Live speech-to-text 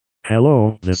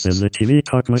Hello, this is the TV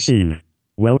Talk Machine.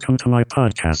 Welcome to my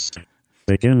podcast.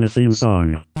 Begin the theme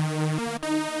song.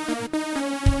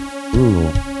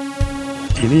 Rule.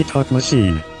 TV Talk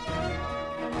Machine.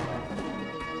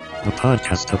 A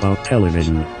podcast about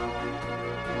television.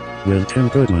 With Tim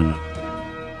Goodman.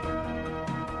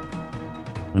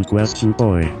 And Question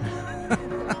Boy.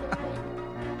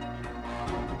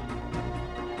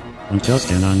 And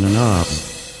Justin on the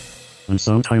knobs. And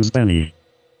sometimes Benny.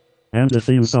 And the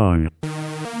theme song.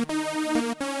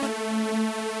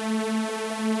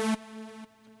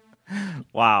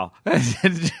 Wow. that's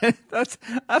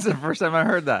the first time I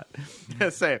heard that. Yeah,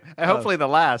 same. And hopefully the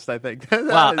last, I think.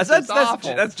 Wow. That's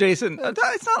awful. That's Jason.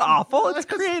 It's not awful. It's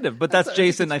creative. But that's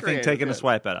Jason, I think, taking a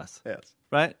swipe at us. Yes.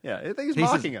 Right? Yeah, I think he's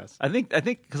mocking us. I think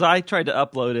because I tried to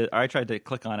upload it, or I tried to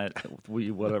click on it,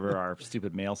 whatever our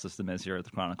stupid mail system is here at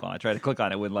the Chronicle. I tried to click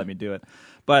on it, wouldn't let me do it.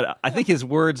 But I think his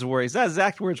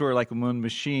exact words were like when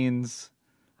machines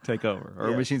take over,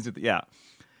 or machines do, yeah.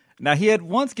 Now, he had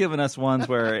once given us ones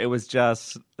where it was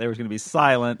just, there was going to be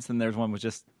silence, and there's one was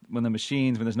just when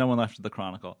there's no one left at the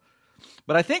Chronicle.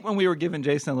 But I think when we were giving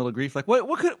Jason a little grief, like what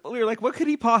could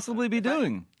he possibly be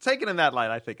doing? Taken in that light,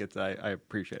 I think I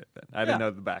appreciate it. Ben. I didn't know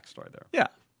the backstory there. Yeah.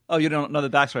 Oh, you don't know the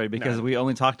backstory because we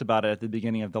only talked about it at the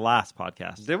beginning of the last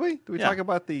podcast. Did we? Did we talk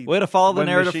about the way to follow the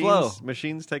narrative flow?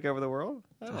 Machines take over the world?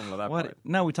 I don't know that part.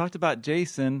 No, we talked about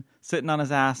Jason sitting on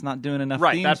his ass, not doing enough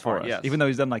themes that for part, us, yes. even though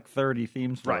he's done like 30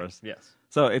 themes for us. Yes.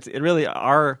 So it really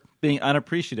our being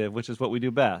unappreciative, which is what we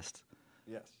do best.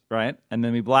 Yes. Right? And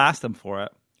then we blast him for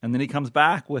it. And then he comes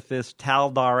back with this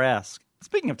Taldar-esque.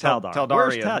 Speaking of Taldar.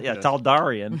 Taldarian.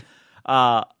 Taldarian.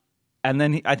 And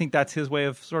then I think that's his way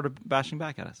of sort of bashing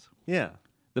back at us. Yeah.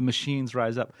 The machines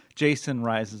rise up. Jason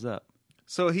rises up.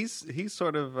 So he's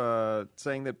sort of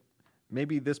saying that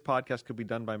maybe this podcast could be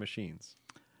done by machines.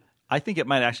 I think it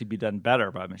might actually be done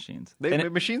better by machines.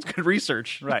 Machines could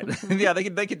research. Right. Yeah,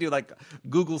 they could do like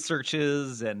Google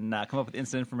searches and come up with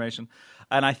instant information.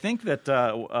 And I think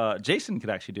that Jason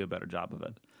could actually do a better job of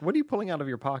it. What are you pulling out of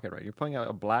your pocket, right? You're pulling out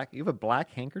you have a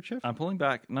black handkerchief? I'm pulling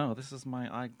back. No, this is my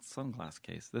eye sunglass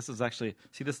case. This is actually,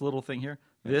 see this little thing here?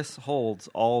 This holds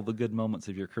all the good moments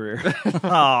of your career.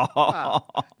 Wow.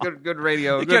 Good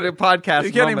radio, good podcast.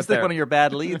 You can't even stick one of your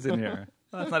bad leads in here.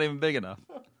 That's not even big enough.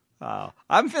 Wow.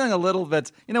 I'm feeling a little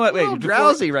bit, you know what? Wait,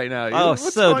 drowsy right now.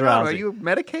 What's so drowsy. Are you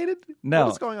medicated? No.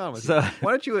 What's going on with you? Why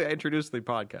don't you introduce the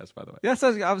podcast, by the way? Yes,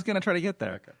 I was going to try to get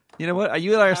there. Okay. You know what?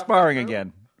 You and I are sparring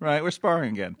again. Right? We're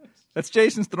sparring again. That's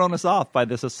Jason's thrown us off by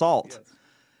this assault.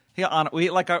 Yes. On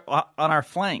our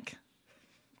flank.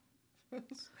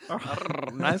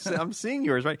 Nice. I'm seeing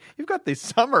yours, right? You've got the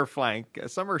summer flank,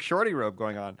 summer shorty robe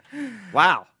going on.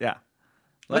 Wow. Yeah.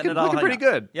 Looking pretty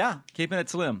good. Yeah. Keeping it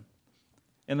slim.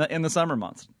 In the summer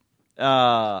months.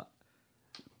 Yeah,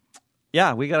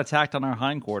 we got attacked on our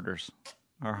hindquarters.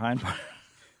 Now,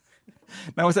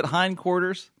 was it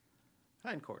hindquarters?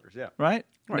 Hindquarters, yeah. Right?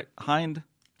 Hind.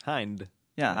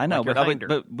 Yeah, I know,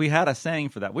 but we had a saying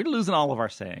for that. We're losing all of our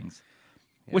sayings.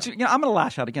 Yeah. Which, I'm going to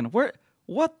lash out again. What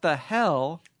the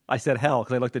hell? I said hell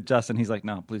because I looked at Justin. He's like,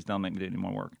 no, please don't make me do any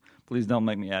more work. Please don't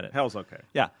make me edit. Hell's okay.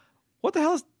 Yeah. What the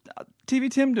hell is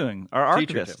TVTM doing? Our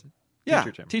archivist. Yeah,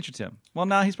 Teacher Tim. Well,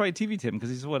 now he's probably TV Tim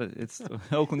because he's it's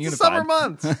Oakland Unified. Summer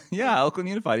months. Yeah, Oakland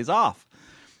Unified. He's off.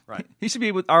 Right. He should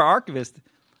be with our archivist.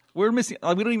 We're missing.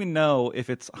 We don't even know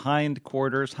if it's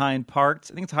hindquarters, hind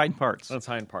parts. I think it's hind parts. That's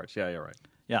hind parts. Yeah, you're right.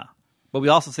 Yeah, but we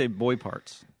also say boy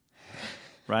parts.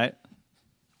 Right.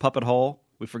 Puppet hole.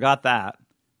 We forgot that.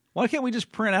 Why can't we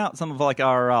just print out some of like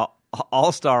our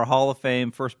All-Star Hall of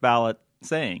Fame first ballot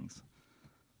sayings?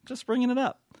 Just bringing it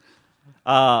up.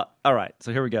 All right,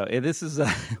 so here we go. This is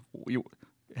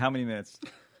how many minutes?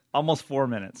 Almost 4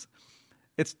 minutes.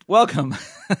 It's welcome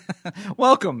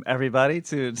everybody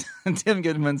to Tim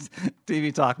Goodman's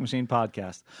TV Talk Machine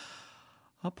podcast,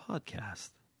 a podcast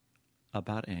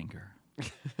about anger.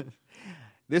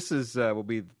 This is will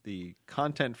be the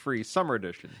content-free summer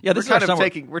edition. Yeah, this is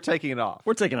we're taking it off.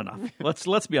 We're taking it off.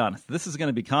 Let's be honest. This is going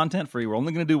to be content-free. We're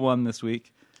only going to do one this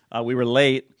week. We were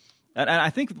late. And I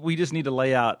think we just need to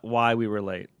lay out why we were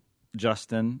late.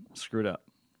 Justin screwed up.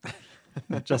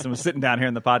 Justin was sitting down here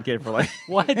in the podcast for like,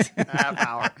 what?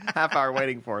 half hour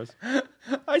waiting for us.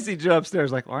 I see Joe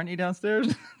upstairs like, aren't you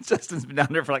downstairs? Justin's been down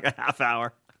there for like a half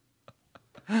hour.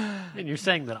 And you're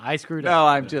saying that I screwed up? No,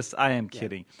 I am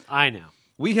kidding. I know.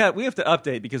 We have to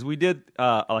update because we did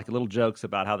like little jokes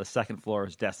about how the second floor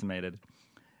is decimated.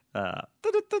 You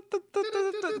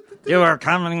are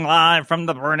coming live from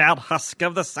the burnout husk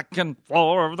of the second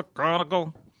floor of the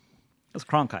Chronicle. That's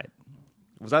Cronkite.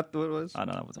 Was that what it was? I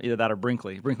don't know. Either that or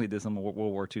Brinkley. Brinkley did some World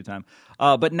War II time.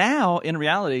 But now, in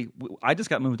reality, I just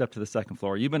got moved up to the second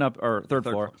floor. You've been up, or third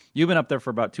floor. You've been up there for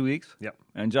about 2 weeks. Yep.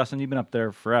 And Justin, you've been up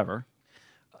there forever.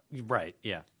 Right,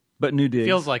 yeah. But new digs.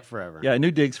 Feels like forever. Yeah,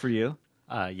 new digs for you.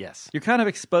 Yes. You're kind of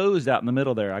exposed out in the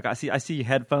middle there. I see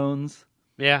headphones.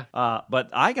 Yeah. But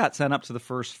I got sent up to the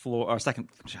first floor, or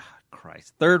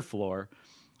third floor,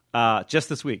 just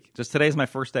this week. Just today's my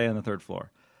first day on the third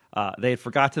floor. They had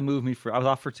forgot to move me I was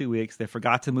off for 2 weeks. They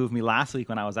forgot to move me last week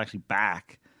when I was actually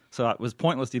back. So it was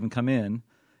pointless to even come in.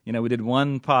 You know, we did two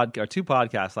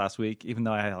podcasts last week, even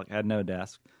though I had no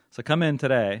desk. So come in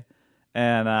today,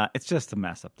 and it's just a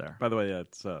mess up there. By the way,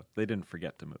 they didn't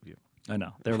forget to move you. I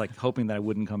know. They were like hoping that I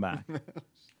wouldn't come back.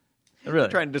 Really? They're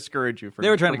trying to discourage you. They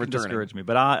were trying to discourage me,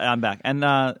 but I'm back. And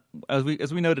as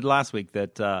we noted last week,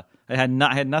 that I had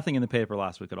nothing in the paper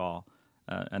last week at all,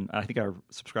 and I think our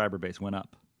subscriber base went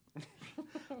up.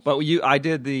 But I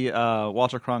did the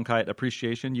Walter Cronkite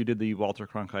appreciation. You did the Walter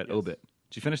Cronkite obit.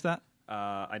 Did you finish that?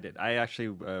 I did. I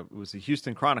actually it was the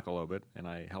Houston Chronicle obit, and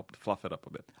I helped fluff it up a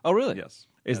bit. Oh, really? Yes.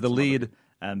 Is the lead,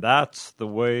 and that's the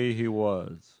way he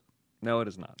was. No, it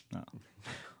is not. No.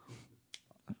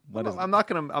 I'm not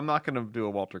gonna do a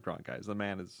Walter Cronkite. The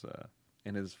man is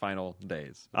in his final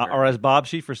days. Or as Bob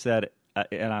Schieffer said,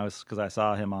 because I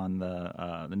saw him on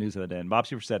the news the other day, and Bob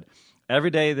Schieffer said, every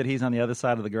day that he's on the other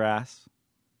side of the grass,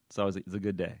 it's always a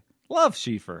good day. Love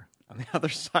Schieffer. On the other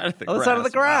side of the grass. Other side of the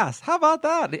grass. Wow. How about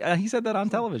that? He said that on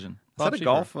television. Is that a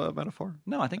golf metaphor?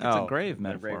 No, I think it's a grave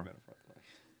metaphor.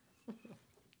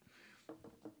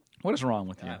 What is wrong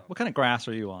with you? What kind of grass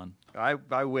are you on?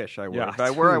 I wish I were. Yeah, if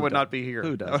I were, I would not be here.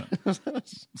 Who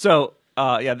doesn't? So,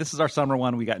 this is our summer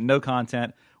one. We got no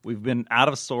content. We've been out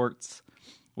of sorts.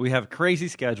 We have crazy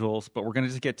schedules, but we're going to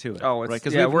just get to it. Oh, right?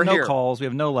 Because we have no calls. We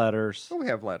have no letters. Well, we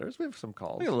have letters. We have some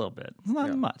calls. We have a little bit.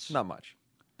 Not much. Not much.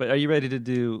 But are you ready to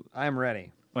do... I'm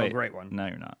ready. Wait, great one. No,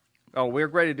 you're not. Oh, we're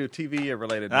ready to do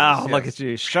TV-related news. Oh, look at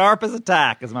you. Sharp as a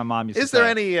tack, as my mom used to say. Is there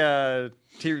any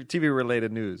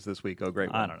TV-related news this week? Oh,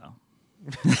 great one. I don't know.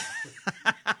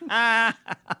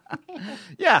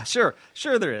 Yeah, sure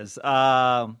there is.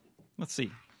 Let's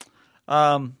see.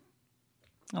 I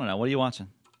don't know. What are you watching?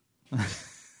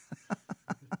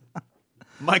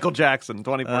 Michael Jackson,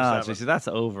 24/7. See, that's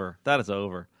over. That is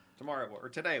over. Tomorrow or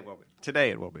today it will be. Today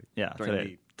it will be. Yeah,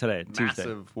 today, Tuesday.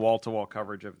 Massive wall-to-wall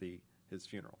coverage of his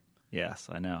funeral. Yes,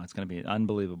 I know. It's going to be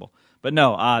unbelievable. But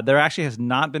no, there actually has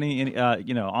not been any,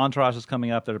 Entourage is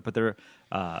coming up there, but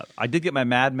I did get my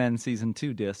Mad Men Season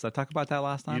 2 disc. Did I talk about that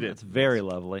last time? You did. It's very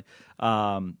lovely.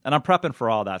 And I'm prepping for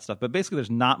all that stuff. But basically, there's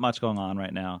not much going on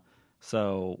right now.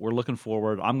 So we're looking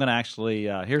forward. I'm going to actually,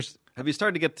 Have you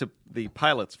started to get to the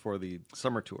pilots for the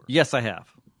summer tour? Yes, I have.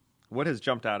 What has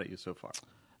jumped out at you so far?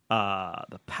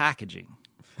 The packaging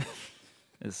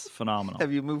is phenomenal.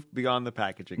 Have you moved beyond the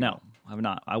packaging? No, I've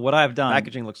not. What I've done...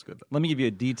 Packaging looks good, though. Let me give you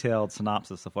a detailed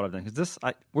synopsis of what I've done. Because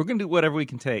we're going to do whatever we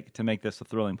can take to make this a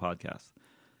thrilling podcast.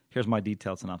 Here's my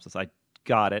detailed synopsis. I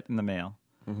got it in the mail.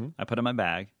 Mm-hmm. I put it in my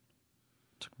bag.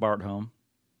 Took Bart home.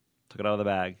 Took it out of the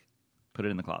bag. Put it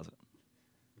in the closet.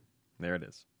 There it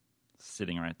is.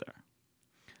 Sitting right there.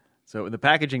 So the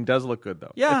packaging does look good,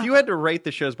 though. Yeah. If you had to rate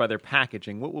the shows by their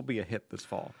packaging, what will be a hit this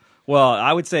fall? Well,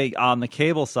 I would say on the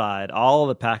cable side, all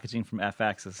the packaging from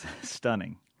FX is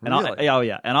stunning. And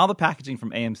Really? And all the packaging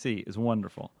from AMC is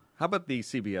wonderful. How about the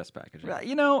CBS packaging?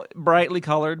 Brightly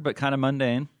colored, but kind of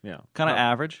mundane. Yeah. Kind of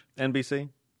average. NBC?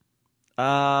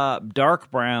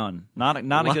 Dark brown. Not a good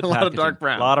packaging. A lot of dark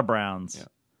brown. A lot of browns.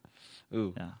 Yeah.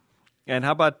 Ooh. Yeah. And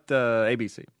how about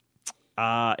ABC?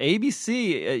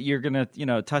 ABC, you're going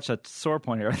to, touch a sore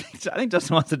point here. I think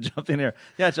Justin wants to jump in here.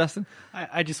 Yeah, Justin?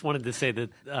 I just wanted to say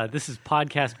that this is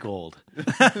podcast gold.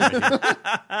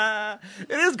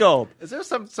 It is gold. Is there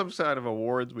some sort of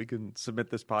awards we can submit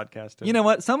this podcast to? You know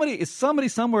what? Somebody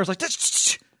somewhere is like,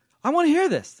 I want to hear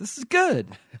this. This is good.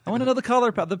 I want to know the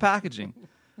color of the packaging.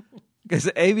 Because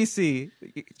ABC,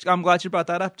 I'm glad you brought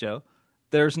that up, Joe.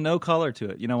 There's no color to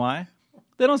it. You know why?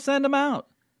 They don't send them out.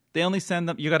 They only send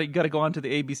them. You got to go onto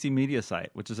the ABC media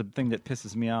site, which is a thing that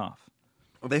pisses me off.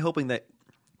 Are they hoping that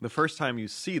the first time you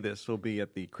see this will be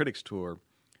at the Critics Tour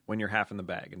when you're half in the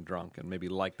bag and drunk and maybe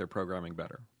like their programming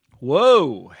better?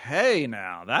 Whoa! Hey,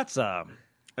 now that's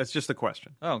just a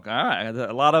question. Oh, all right.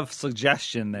 A lot of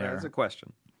suggestion there. That's a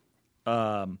question.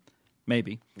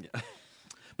 Maybe. Yeah.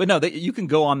 But no, you can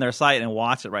go on their site and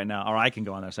watch it right now, or I can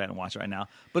go on their site and watch it right now.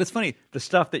 But it's funny, the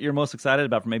stuff that you're most excited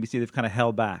about from ABC, they've kind of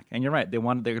held back. And you're right, the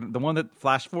one that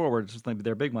flashed forward, which is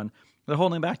their big one, they're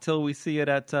holding back till we see it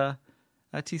at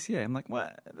TCA. I'm like,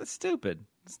 what? That's stupid.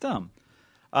 It's dumb.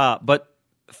 But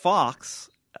Fox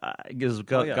goes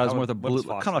more with a blue, what's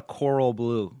phosphor? kind of a coral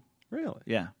blue. Really?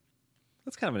 Yeah,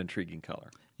 That's kind of an intriguing color.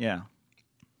 yeah.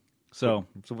 So,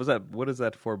 What does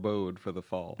that forebode for the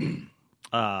fall?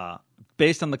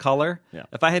 based on the color, Yeah.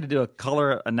 if I had to do a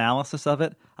color analysis of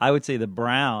it, I would say the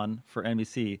brown for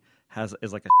NBC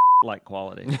is like a like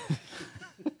quality,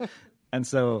 and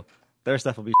so their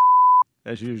stuff will be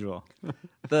as usual.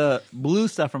 The blue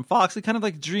stuff from Fox is kind of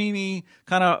like dreamy,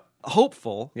 kind of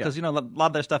hopeful because a lot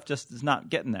of their stuff just is not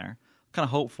getting there. Kind of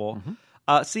hopeful.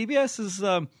 CBS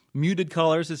is muted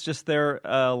colors. It's just their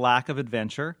lack of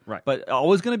adventure, Right. But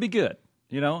always going to be good.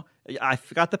 I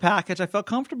got the package. I felt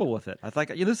comfortable with it. I thought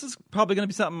this is probably going to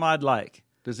be something I'd like.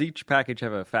 Does each package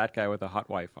have a fat guy with a hot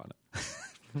wife on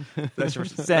it? That's your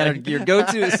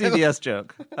go-to CBS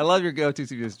joke. I love your go-to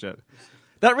CBS joke.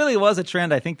 That really was a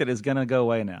trend. I think that is going to go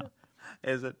away now.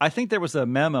 Is it? I think there was a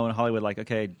memo in Hollywood like,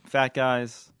 okay, fat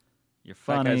guys, you're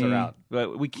funny. Fat guys are out.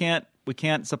 But we can't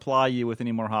supply you with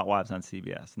any more hot wives on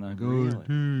CBS. And they're like,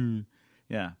 Really?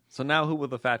 yeah. So now who will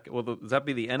the fat? Does that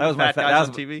be the end That of was my fat that guys was-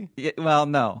 on TV? Yeah, well,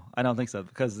 no, I don't think so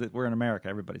because we're in America.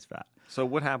 Everybody's fat. So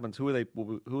what happens? Who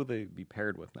will they be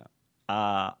paired with now?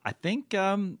 I think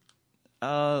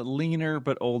leaner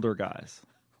but older guys.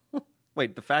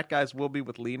 Wait, the fat guys will be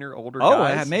with leaner, older Oh,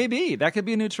 guys? maybe that could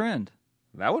be a new trend.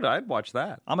 I'd watch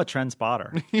that. I'm a trend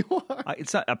spotter. You are.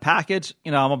 It's a package.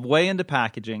 I'm way into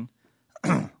packaging.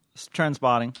 Trend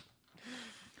spotting.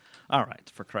 All right,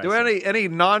 for Christ's Do sake. any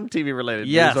non-TV related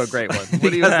Yes. news? Oh, great one. What because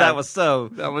do you have? that was so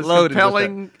That was loaded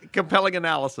compelling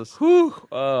analysis. Whew.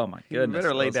 Oh my goodness! better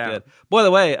that lay was down. good. By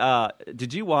the way,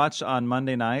 did you watch on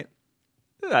Monday night?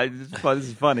 This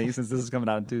is funny since this is coming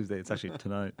out on Tuesday. It's actually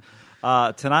tonight.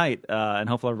 Tonight, and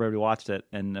hopefully everybody watched it.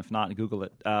 And if not, Google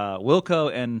it.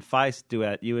 Wilco and Feist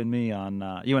duet. You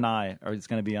and I, or it's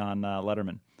going to be on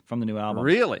Letterman from the new album.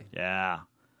 Really? Yeah.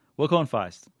 Wilco and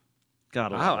Feist.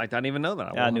 God, Wow, I didn't even know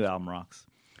that. yeah, new album rocks.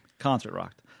 Concert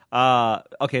rocked.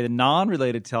 Okay, the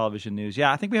non-related television news.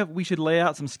 Yeah, I think we should lay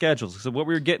out some schedules. So what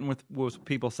we were getting with was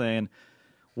people saying,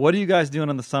 "What are you guys doing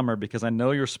in the summer?" Because I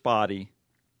know you're spotty,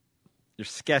 you're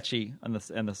sketchy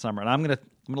in the summer, and I'm gonna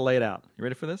lay it out. You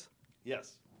ready for this?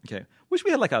 Yes. Okay. Wish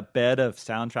we had like a bed of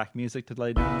soundtrack music to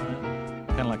lay down.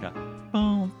 Kind of like a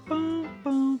boom, boom,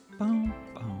 boom, boom,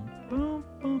 boom, boom,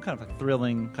 boom. Kind of a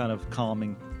thrilling, kind of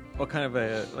calming. Well, kind of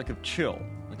a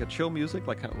chill music,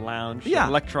 like kind of lounge, Yeah.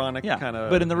 electronic Yeah, kind of.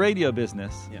 but in the radio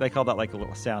business, Yeah. they call that like a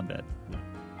little sound bed.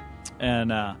 And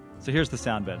so here's the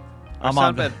sound bed. Our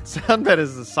sound bed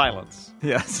is the silence.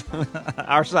 Yes,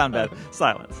 our sound bed,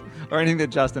 silence, or anything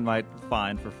that Justin might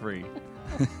find for free,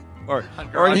 or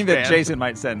anything that GarageBand. Jason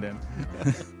might send in.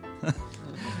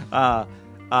 I'm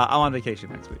on vacation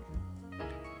next week.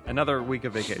 Another week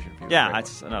of vacation for you. Yeah, Great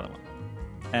it's another one.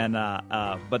 And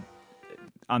but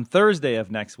on Thursday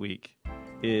of next week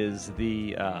is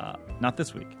the not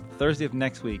this week. Thursday of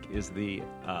next week is the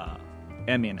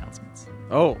Emmy announcements. one.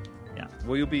 Oh, Yeah.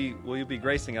 will you be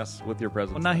gracing us with your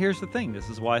presence? Well, now here's the thing. This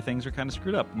is why things are kind of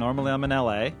screwed up. Normally, I'm in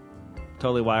LA,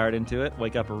 totally wired into it.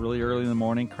 Wake up really early in the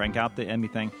morning, crank out the Emmy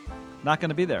thing. Not going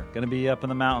to be there. Going to be up in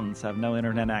the mountains. Have no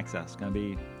internet access. Going to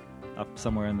be up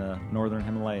somewhere in the northern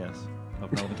Himalayas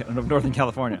of Northern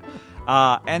California.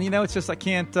 And it's just I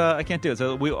can't do it.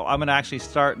 So I'm going to actually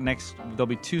start next. There'll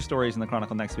be 2 stories in the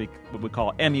Chronicle next week. What we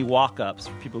call Emmy walk-ups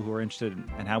for people who are interested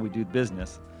in how we do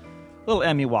business. Little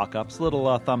Emmy walk-ups, little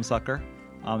thumbsucker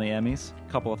on the Emmys.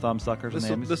 A couple of thumbsuckers on the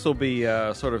Emmys. This will be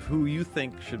sort of who you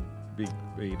think should be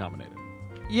nominated.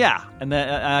 Yeah, and then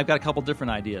I've got a couple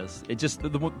different ideas. It just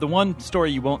the one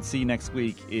story you won't see next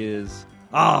week is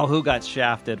who got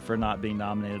shafted for not being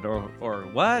nominated, or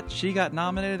what, she got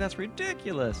nominated? That's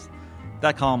ridiculous.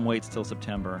 That column waits till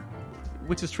September,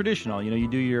 which is traditional. You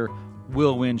do your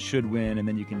will win, should win, and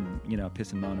then you can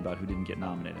piss and moan about who didn't get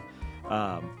nominated.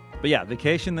 But yeah,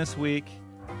 vacation this week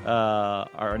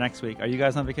or next week. Are you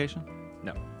guys on vacation?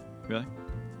 No, Really?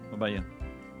 What about you?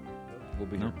 we'll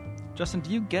be No. here. Justin, do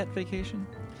you get vacation?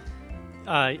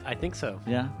 I think so.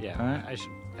 Yeah. Yeah. All right. I should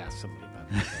ask somebody about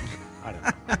that. I don't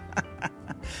know.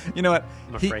 You know what?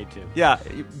 I'm afraid to. Yeah,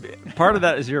 part of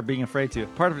that is you're being afraid to.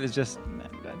 Part of it is just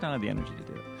I don't have the energy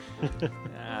to do it.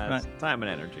 It's time and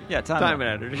energy. Yeah, time and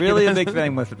energy. Really a big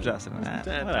thing with Justin. Time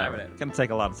and Whatever. energy. It's going to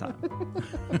take a lot of time.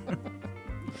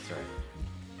 That's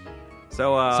right.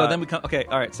 So So then we come. Okay,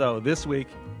 all right. So this week,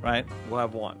 right? we'll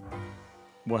have one.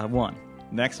 We'll have one.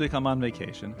 Next week I'm on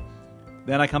vacation.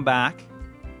 Then I come back,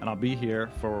 and I'll be here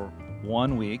for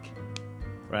 1 week.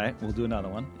 Right? We'll do another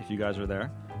one if you guys are there.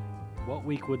 What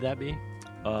week would that be?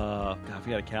 God,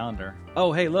 we got a calendar.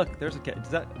 Oh, hey, look, there's is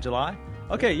that July?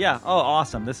 Okay, yeah. Oh,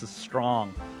 awesome. This is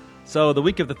strong. So the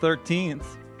week of the 13th,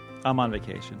 I'm on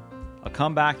vacation. I'll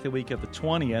come back the week of the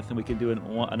 20th, and we can do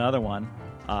another one,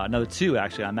 another 2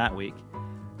 actually on that week.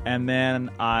 And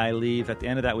then I leave at the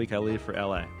end of that week. I leave for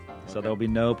LA, so there will be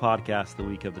no podcast the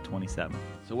week of the 27th.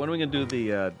 So when are we gonna do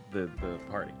the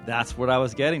party? That's what I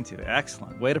was getting to.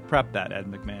 Excellent way to prep that, Ed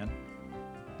McMahon.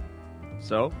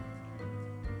 So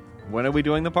when are we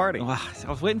doing the party? Wow, I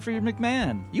was waiting for your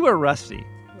McMahon. You are rusty.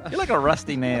 You're like a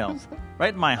rusty nail,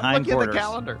 right in my Look at hindquarters. the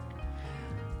calendar.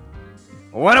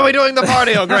 When are we doing the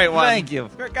party? Oh, great one. Thank you.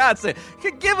 For God's sake,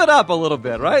 give it up a little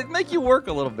bit, right? Make you work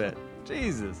a little bit.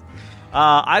 Jesus.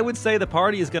 I would say the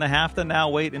party is going to have to now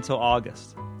wait until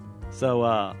August.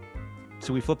 So,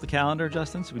 should we flip the calendar,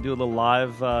 Justin? Should we do a little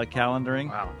live calendaring?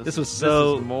 Wow. This is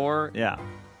more. Yeah.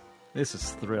 This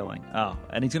is thrilling. Oh,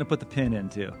 and he's going to put the pin in,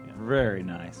 too. Yeah. Very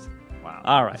nice. Wow.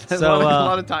 All right. So, a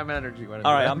lot of time and energy. All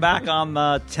right. I'm back on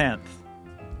the 10th,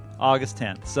 August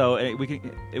 10th. So, we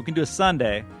can do a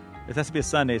Sunday. It has to be a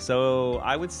Sunday. So,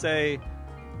 I would say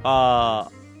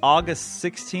August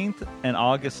 16th and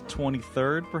August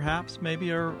 23rd, perhaps, maybe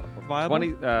are viable.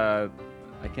 I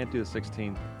can't do the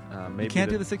 16th. Maybe you can't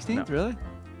do the 16th, no. really?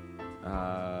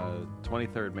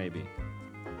 23rd, maybe.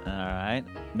 All right.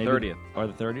 Maybe 30th. Or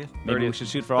the 30th? Maybe we should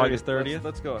shoot for August 30th?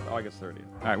 Let's go with August 30th.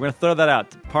 All right, we're going to throw that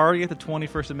out. Party at the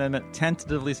 21st Amendment,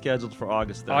 tentatively scheduled for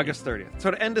August 30th. August 30th.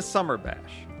 So to end a summer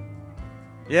bash.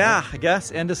 Yeah, I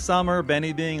guess. End of summer,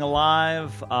 Benny being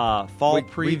alive, fall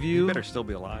preview. You better still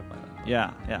be alive by then.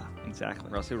 Yeah,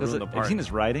 exactly. Or else he'll ruin the Have party. you seen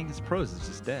his writing? His prose is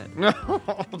just dead.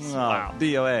 Wow.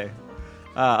 DOA.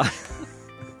 I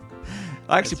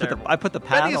actually put the Benny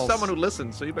paddles. is someone who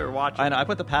listens, so you better watch it. I know. I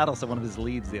put the paddles to one of his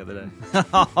leads the other day.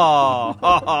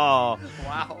 Wow.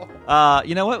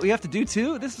 You know what we have to do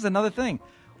too? This is another thing.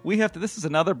 This is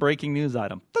another breaking news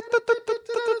item.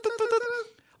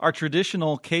 Our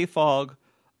traditional KFOG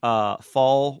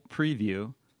fall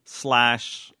preview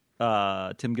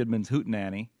 / Tim Goodman's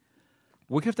Hootenanny.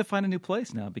 We have to find a new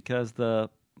place now because the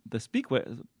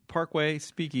Parkway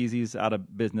Speakeasy's out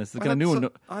of business. I thought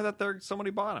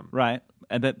somebody bought them. Right,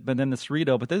 but then the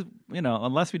Cerrito. But there's,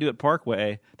 unless we do it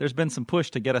Parkway, there's been some push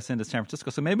to get us into San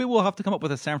Francisco. So maybe we'll have to come up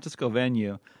with a San Francisco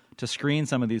venue to screen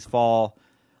some of these fall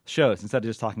shows instead of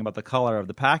just talking about the color of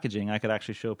the packaging. I could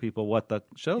actually show people what the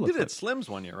show looks like. You did it at Slim's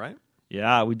one year, right?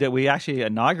 Yeah, we did. We actually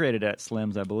inaugurated at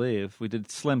Slim's, I believe. We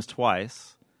did Slim's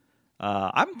twice.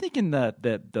 I'm thinking that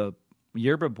the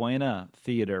Yerba Buena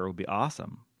Theater would be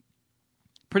awesome.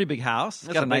 Pretty big house.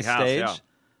 It's got a nice stage. Yeah.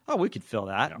 Oh, we could fill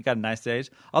that. Yeah. Got a nice stage.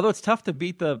 Although it's tough to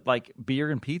beat the beer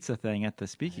and pizza thing at the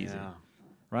Speakeasy,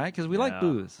 right? Because we like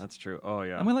booze. That's true. Oh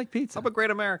yeah, and we like pizza. How about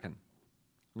Great American?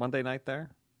 Monday night there.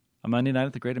 A Monday night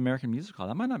at the Great American Music Hall.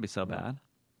 That might not be so bad,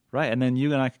 right? And then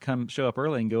you and I could show up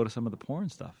early and go to some of the porn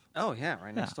stuff. Oh yeah,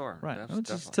 right next door. Right. It's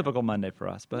just typical Monday for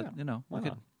us, but why not? Why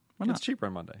not? It's cheaper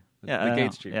on Monday. Yeah, the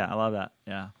gate's cheaper. Yeah, I love that.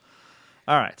 Yeah.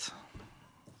 All right,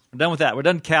 we're done with that. We're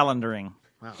done calendaring.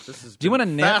 Wow, this is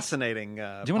fascinating.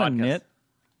 Do you want to knit?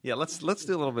 Yeah, let's do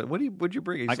a little bit. What'd you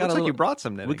bring? It looks like you brought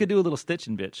some knitting. We could do a little stitch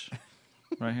and bitch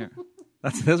right here.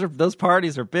 Those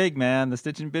parties are big, man. The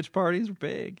stitch and bitch parties are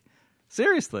big.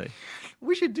 Seriously,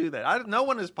 we should do that. No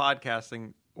one is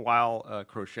podcasting while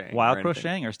crocheting.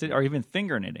 Crocheting or even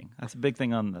finger knitting. That's a big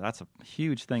thing that's a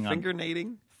huge thing finger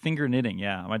knitting. Finger knitting,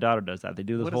 yeah. My daughter does that. They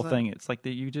do this whole thing. It's like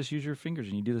you just use your fingers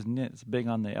and you do this knit. It's big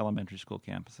on the elementary school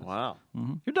campuses. Wow.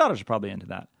 Mm-hmm. Your daughters are probably into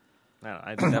that.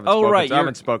 I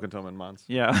haven't spoken to them in months.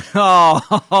 Yeah.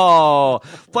 Oh.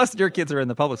 Plus, your kids are in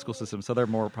the public school system, so they're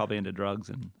more probably into drugs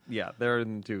and. Yeah, they're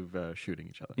into shooting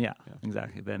each other. Yeah,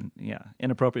 exactly. Then,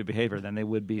 inappropriate behavior than they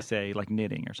would be, say, like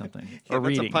knitting or something or that's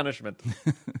reading. A punishment.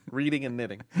 Reading and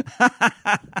knitting.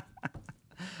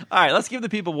 All right, let's give the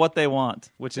people what they want,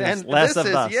 which is less of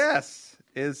us. Yes,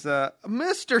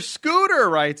 Mr. Scooter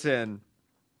writes in.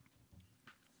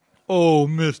 Oh,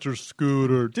 Mr.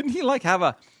 Scooter. Didn't he have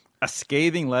a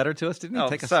scathing letter to us? Didn't he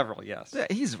take several, yes. Yeah,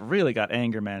 he's really got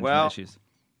anger management issues.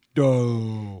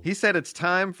 He said it's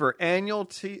time for annual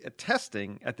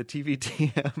testing at the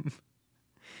TVTM.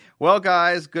 Well,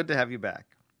 guys, good to have you back.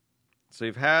 So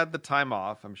you've had the time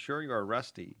off. I'm sure you are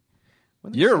rusty.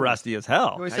 You're rusty as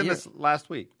hell. We said this last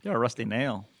week. You're a rusty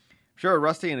nail. Sure,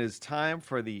 rusty, and it's time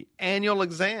for the annual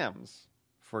exams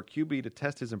for QB to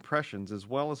test his impressions as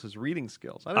well as his reading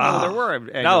skills. I didn't know there were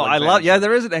annual exams.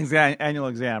 there is an annual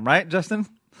exam, right, Justin?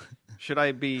 Should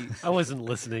I be... I wasn't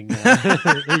listening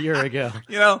a year ago.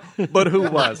 But who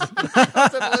was?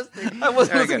 I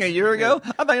wasn't listening a year ago?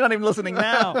 I thought you're not even listening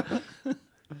now.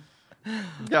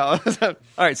 All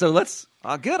right, so let's...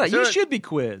 good. You should be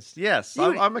quizzed. Yes,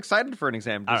 I'm excited for an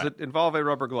exam. Does it involve a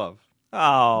rubber glove?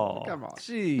 Oh, come on.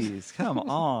 Jeez, come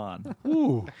on.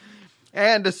 Ooh.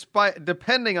 And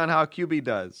depending on how QB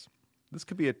does, This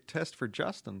could be a test for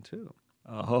Justin, too.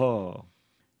 Oh.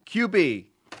 QB,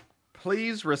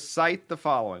 please recite the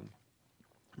following.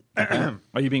 Are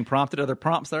you being prompted? Are there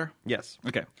prompts there? Yes.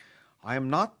 Okay. I am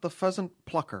not the pheasant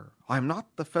plucker. I am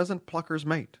not the pheasant plucker's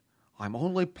mate. I'm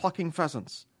only plucking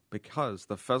pheasants because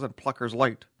the pheasant plucker's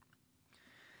late.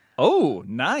 Oh,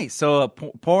 nice. So a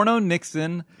porno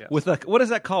Nixon Yes. with a, what is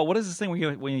that called? What is this thing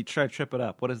when you try to trip it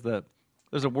up? What is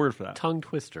there's a word for that. Tongue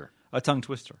twister. A tongue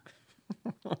twister.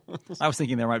 I was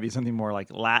thinking there might be something more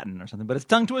like Latin or something, but it's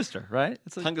tongue twister, right?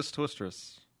 It's like, Tungus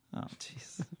twisterous. oh,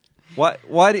 jeez. Why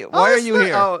are you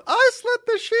here? Oh, I slit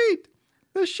the sheet.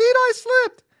 The sheet I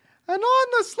slit. And on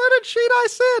the slitted sheet I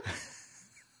sit.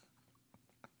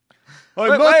 Wait.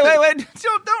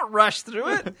 Don't rush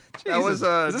through it. That was,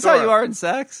 is this Dora. how you are in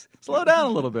sex? Slow down a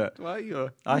little bit. Well,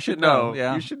 I should know.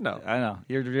 Yeah. You should know. I know.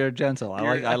 You're gentle.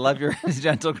 I love your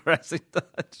gentle caressing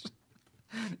touch.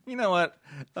 You know what?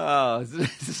 Oh,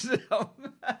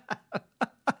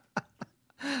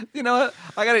 you know what?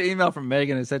 I got an email from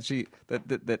Megan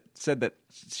that said that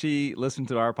she listened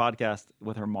to our podcast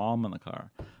with her mom in the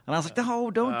car, and I was like,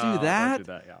 "No, don't do that." Don't do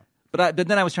that, yeah. But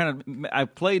then I was I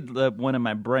played the one in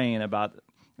my brain about,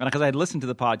 because I had listened to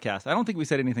the podcast. I don't think we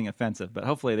said anything offensive, but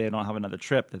hopefully they don't have another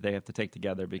trip that they have to take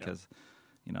together because,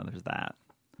 there's that.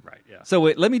 Right, yeah. So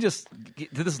wait, let me just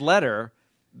get to this letter.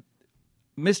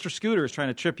 Mr. Scooter is trying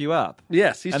to trip you up.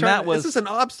 Yes, he's and trying. that was, this is an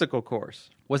obstacle course.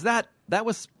 Was that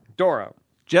was Dora.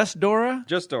 just Dora?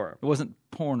 Just Dora. It wasn't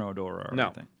porno Dora or No.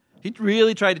 anything. He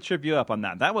really tried to trip you up on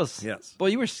that. That was Yes. Boy,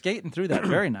 you were skating through that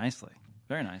very nicely.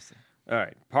 Very nicely. All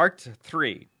right, part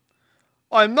 3.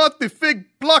 I'm not the fig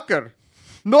plucker,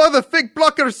 nor the fig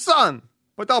plucker's son,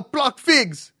 but I'll pluck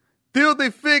figs till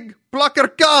the fig plucker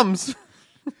comes.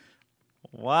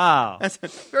 Wow. That's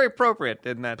very appropriate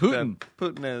in that Putin.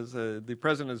 Putin is the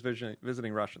president is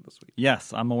visiting Russia this week.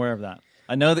 Yes, I'm aware of that.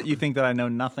 I know that you think that I know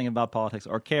nothing about politics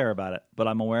or care about it, but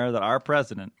I'm aware that our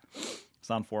president is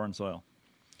on foreign soil.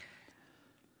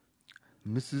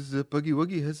 Mrs. Buggy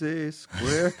Wuggy has a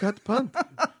square cut punt.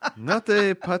 Not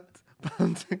a punt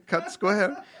cut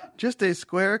square, just a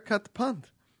square cut punt.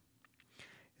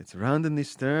 It's round in the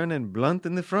stern and blunt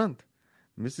in the front.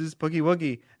 Mrs. Buggy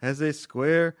Wuggy has a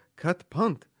square cut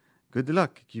punt. Good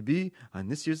luck, QB, on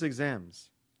this year's exams.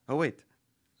 Oh, wait.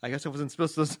 I guess I wasn't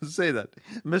supposed to say that.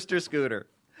 Mr. Scooter.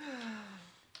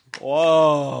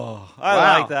 Whoa. I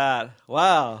Wow. like that.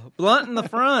 Wow. Blunt in the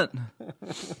front.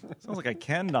 Sounds like a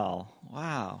Ken doll.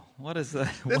 Wow. What is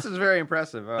that? This is very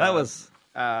impressive. That was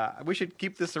We should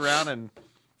keep this around, and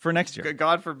for next year.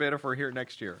 God forbid if we're here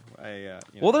next year.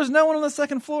 Well, there's no one on the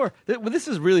second floor. This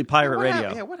is really pirate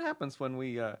radio. What happens when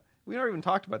we never even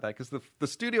talked about that, because the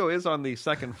studio is on the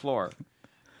second floor.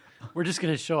 We're just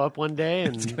going to show up one day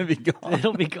and It's going to be gone.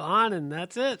 it'll be gone, and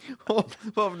that's it. We'll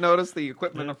have noticed the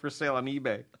equipment for sale on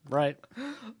eBay. Right.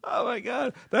 Oh, my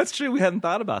God. That's true. We hadn't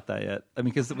thought about that yet. I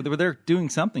mean, because they're doing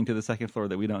something to the second floor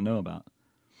that we don't know about.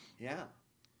 Yeah.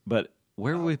 But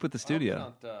where will we put the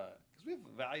studio? Because we have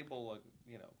valuable,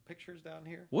 pictures down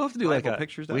here. We'll have to do like Valuable a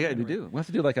pictures down we here. do. We'll have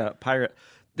to do like a pirate.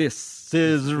 This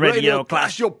is Radio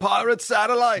Clash. your pirate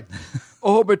satellite,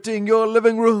 orbiting your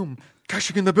living room,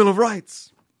 cashing in the Bill of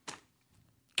Rights.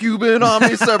 Cuban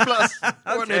Army surplus for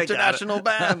an Okay, got international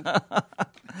band.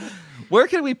 Where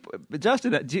can we,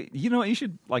 Justin? You know what? You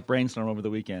should like brainstorm over the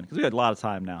weekend because we had a lot of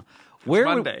time now. Where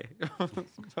would- Monday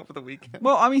over the weekend.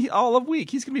 well, I mean, all of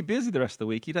week. He's going to be busy the rest of the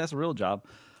week. He has a real job.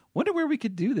 Wonder where we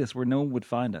could do this where no one would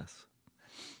find us.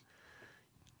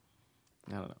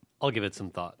 I don't know. I'll give it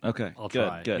some thought. Okay, I'll good,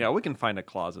 try. good. Yeah, we can find a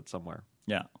closet somewhere.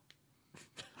 Yeah.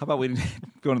 How about we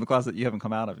go into the closet you haven't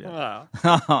come out of yet?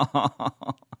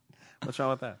 What's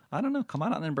wrong with that? I don't know. Come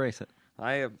on out and embrace it.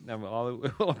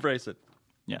 We'll embrace it.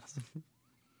 Yes.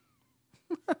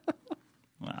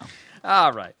 Wow.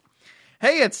 All right.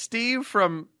 Hey, it's Steve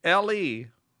from LE.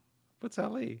 What's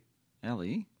LE?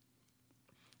 Ellie?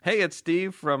 Hey, it's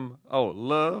Steve from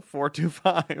Le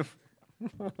 425.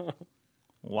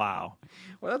 Wow.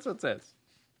 Well, that's what it says.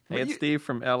 Hey, Well, it's Steve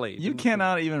from LE. You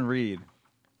cannot even read.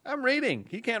 I'm reading.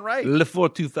 He can't write. Le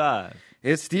 425.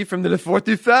 It's Steve from the Le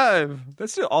 425.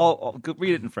 That's all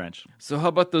read it in French. So how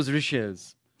about those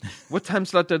riches? What time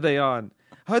slot are they on?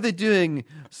 How are they doing?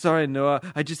 Sorry, Noah.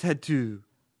 I just had to.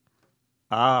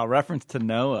 Ah, reference to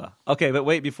Noah. Okay, but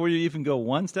wait, before you even go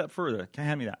one step further, can you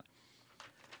hand me that?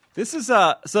 This is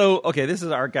this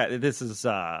is our guy. This is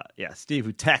Steve,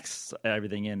 who texts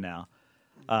everything in now.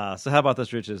 So how about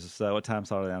those riches? What time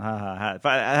slot are they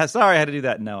on? Sorry I had to do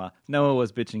that, Noah. Noah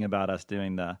was bitching about us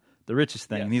doing the riches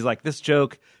thing. Yes. And he's like, this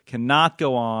joke cannot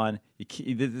go on.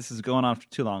 This is going on for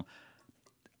too long.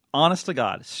 Honest to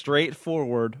God,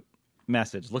 straightforward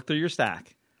message. Look through your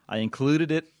stack. I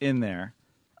included it in there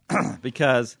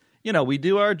because, we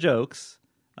do our jokes.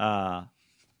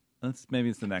 Maybe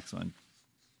it's the next one.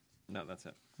 No, that's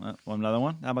it. Another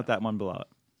one? How about that one below it?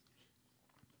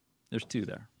 There's two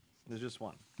there. There's just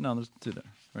one. No, there's two there.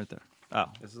 Right there. Oh.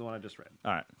 This is the one I just read.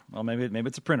 All right. Well, maybe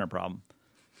it's a printer problem.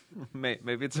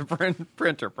 Maybe it's a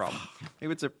printer problem.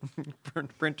 Maybe it's a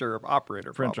printer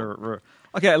operator problem.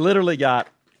 Okay, I literally got,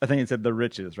 I think it said the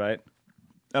riches, right?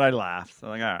 And I laughed. I'm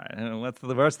like, all right,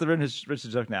 what's the riches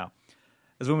joke now?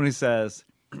 There's a woman who says,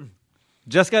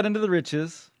 just got into the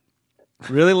riches,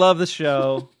 really love the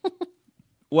show.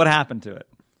 What happened to it?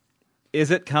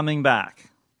 Is it coming back?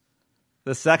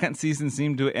 The second season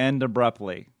seemed to end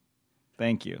abruptly.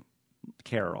 Thank you,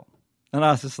 Carol. And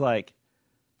I was just like,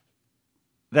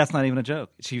 that's not even a joke.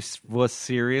 She was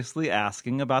seriously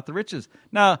asking about the riches.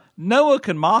 Now, Noah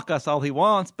can mock us all he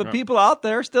wants, but people out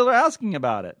there still are asking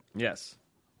about it. Yes.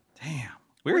 Damn.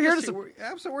 We're here to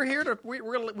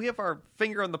we have our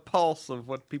finger on the pulse of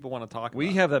what people want to talk about.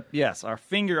 We have our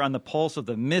finger on the pulse of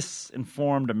the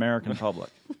misinformed American public.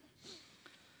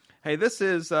 Hey, this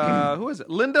is who is it?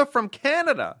 Linda from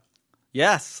Canada.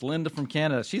 Yes, Linda from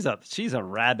Canada. She's a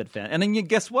rabid fan. And then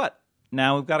guess what?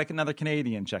 Now we've got another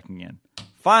Canadian checking in.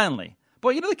 Finally.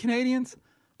 Boy, the Canadians,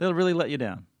 they'll really let you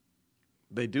down.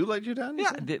 They do let you down?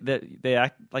 Yeah, they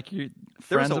act like you're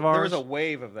friends of ours. There was a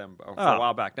wave of them for a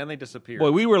while back. Then they disappeared.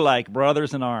 Boy, we were like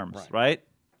brothers in arms, right?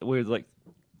 We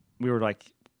were like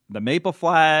the maple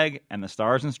flag and the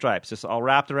stars and stripes, just all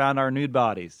wrapped around our nude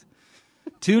bodies.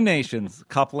 Two nations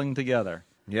coupling together.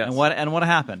 Yes. And what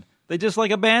happened? They just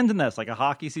abandoned us, like a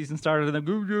hockey season started, and they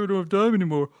go, "You don't have time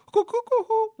anymore."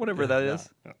 Whatever that is.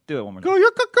 Yeah. Do it one more time.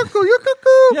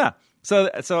 Yeah.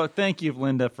 So thank you,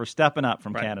 Linda, for stepping up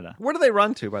from Canada. Where do they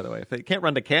run to, by the way? If they can't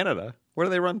run to Canada, where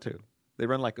do they run to? They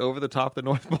run over the top of the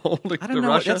North Pole to I don't know.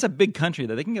 Russia? That's a big country,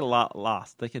 though. They can get a lot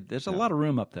lost. There's a lot of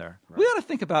room up there. Right. We ought to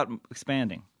think about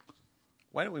expanding.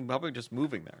 Why don't we probably just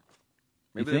moving there?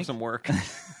 Maybe there's some work.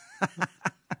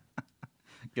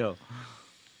 Go.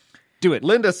 Do it.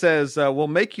 Linda says, we'll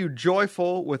make you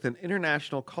joyful with an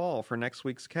international call for next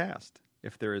week's cast,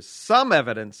 if there is some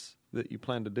evidence that you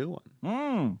plan to do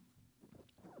one.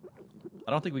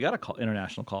 I don't think we got an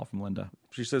international call from Linda.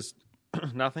 She says,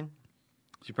 nothing?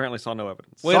 She apparently saw no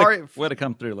evidence. Way to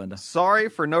come through, Linda. Sorry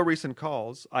for no recent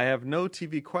calls. I have no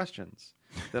TV questions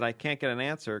that I can't get an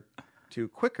answer to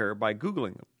quicker by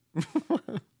Googling them.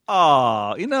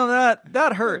 Oh,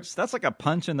 that hurts. That's like a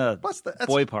punch in the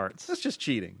boy parts. That's just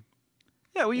cheating.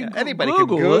 Yeah, well, anybody can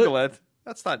Google it.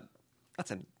 That's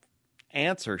an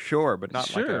answer, sure, but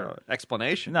not like an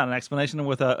explanation. Not an explanation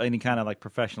with any kind of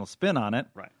professional spin on it.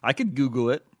 Right. I could Google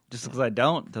it just because I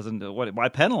don't. Why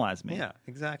penalize me? Yeah,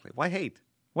 exactly. Why hate?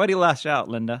 Why do you lash out,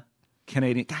 Linda?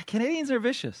 Canadians are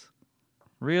vicious.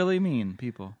 Really mean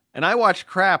people. And I watch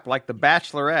crap like The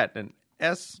Bachelorette and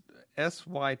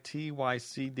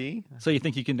SYTYCD. So you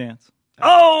think you can dance?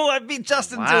 Oh, I beat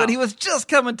Justin to it. He was just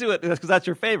coming to it because that's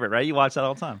your favorite, right? You watch that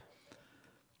all the time.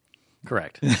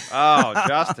 Correct. Oh,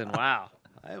 Justin, wow.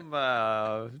 I have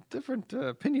a different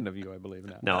opinion of you, I believe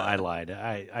now. No, I lied.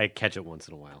 I catch it once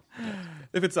in a while.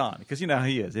 If it's on, because you know how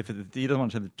he is. He doesn't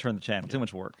want to turn the channel. Too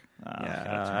much work.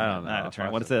 I don't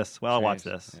know. What is this? Well, I'll watch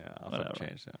this. Yeah, I'll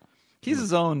change that. He's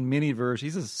his own mini version.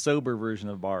 He's a sober version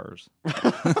of bars.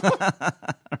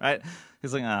 Right?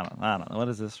 He's like, I don't know. What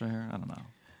is this right here? I don't know.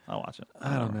 I'll watch it.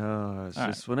 I don't know. It's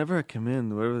just whenever I come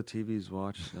in, whatever the TV's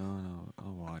watched,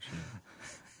 I'll watch it.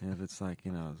 And if it's like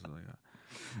a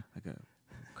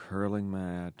curling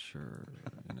match or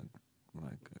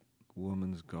like a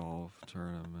women's golf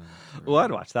tournament. Well,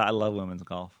 I'd watch that. I love women's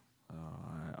golf.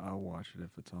 I'll watch it if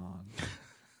it's on.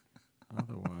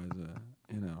 Otherwise,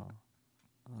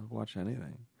 I'll watch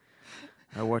anything.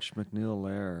 I watch McNeil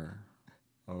Lair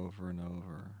over and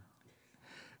over.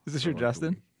 Is this your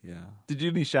Justin? Yeah. Did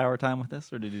you do any shower time with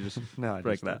this, or did you just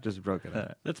break that? Just broke it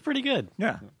up. That's pretty good.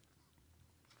 Yeah.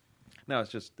 No,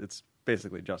 it's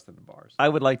basically Justin and bars. I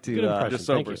would like to just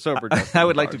sober Justin. I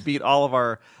would like to beat all of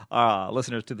our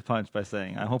listeners to the punch by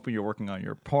saying, I'm hoping you're working on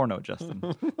your porno, Justin.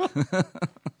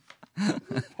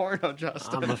 Porno,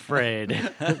 Justin. I'm afraid.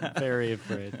 Very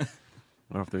afraid.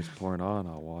 Or if there's porn on,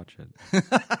 I'll watch it.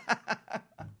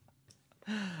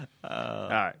 All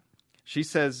right. She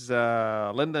says,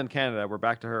 Linda in Canada, we're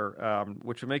back to her,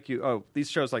 which would make you, these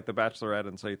shows like The Bachelorette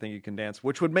and So You Think You Can Dance,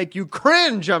 which would make you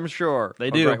cringe, I'm sure. They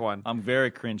do. One. I'm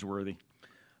very cringe-worthy.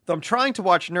 So I'm trying to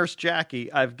watch Nurse Jackie.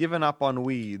 I've given up on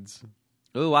Weeds.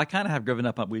 Oh, I kind of have given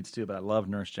up on Weeds, too, but I love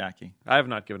Nurse Jackie. I have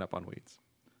not given up on Weeds.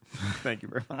 Thank you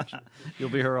very much. You'll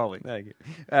be her all week. Thank you.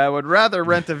 I would rather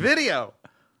rent a video.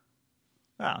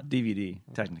 Well, DVD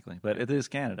technically, but it is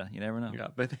Canada. You never know. Yeah,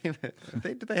 but do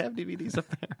they have DVDs up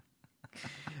there?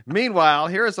 Meanwhile,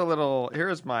 here's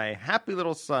my happy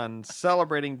little son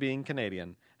celebrating being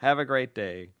Canadian. Have a great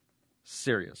day.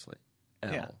 Seriously,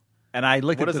 Elle. Yeah. And I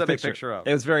looked What at is the that a picture. picture of?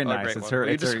 It was very Oh, nice. great It's one. her. Will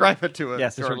you it's her- describe it to us?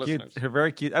 Yes, to it's our her cute. listeners? Her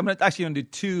very cute. I'm actually going to do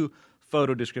 2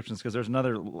 photo descriptions because there's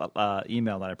another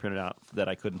email that I printed out that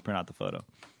I couldn't print out the photo.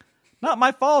 Not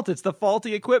my fault. It's the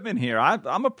faulty equipment here.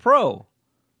 I'm a pro.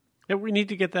 Yeah, we need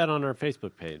to get that on our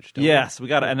Facebook page. Don't Yes, we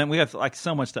got it, and then we have like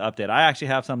so much to update. I actually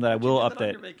have some that I will You did that on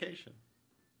update. your vacation.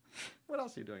 What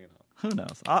else are you doing at home? Who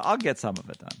knows? I'll get some of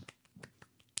it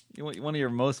done. One of your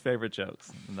most favorite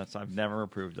jokes, and that's I've never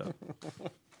approved of.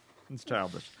 It's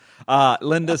childish.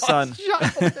 Linda's son.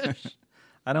 Childish.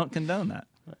 I don't condone that.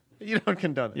 You don't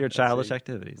condone it. Your childish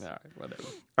activities. All right,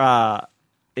 whatever.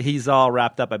 He's all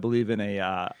wrapped up, I believe, in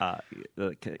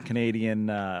the Canadian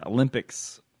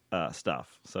Olympics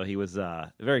stuff. So he was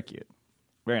very cute,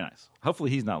 very nice. Hopefully,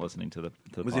 he's not listening to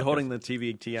the. Was he holding the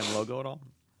TVTM logo at all?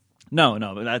 No,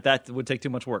 but that would take too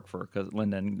much work for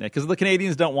Linda, because the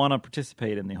Canadians don't want to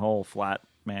participate in the whole flat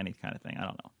Manny kind of thing. I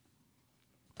don't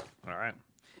know. All right.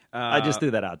 I just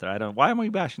threw that out there. I don't. Why am we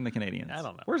bashing the Canadians? I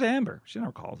don't know. Where's Amber? She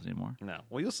never calls anymore. No.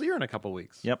 Well, you'll see her in a couple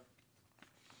weeks. Yep.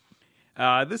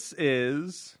 This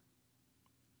is.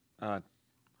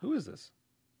 Who is this?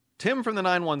 Tim from the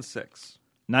 916.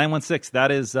 916. That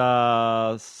is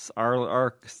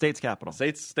our state's capital.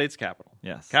 State's capital.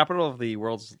 Yes. Capital of the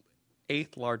world's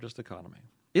 8th largest economy.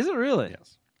 Is it really?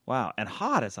 Yes. Wow. And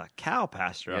hot as a cow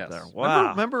pasture up Yes. there. Wow.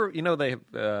 Remember, they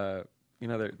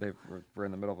we're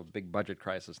in the middle of a big budget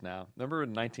crisis now. Remember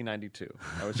in 1992?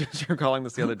 I was just recalling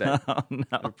this the other day. No.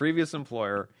 A previous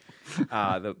employer,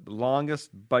 the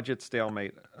longest budget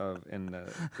stalemate in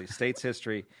the state's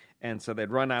history, and so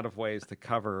they'd run out of ways to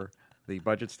cover the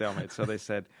budget stalemate. So they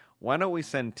said, "Why don't we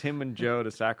send Tim and Joe to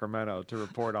Sacramento to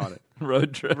report on it?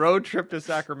 Road trip to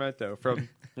Sacramento from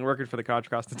working for the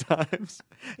Contra Costa Times."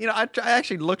 I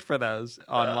actually looked for those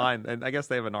online, and I guess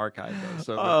they have an archive though.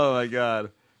 So. Oh my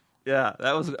God. Yeah,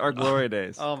 that was our glory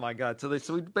days. Oh my God! So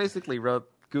we basically wrote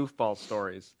goofball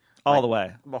stories All the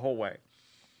way. the whole way,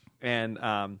 and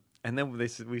then we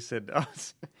said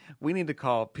we need to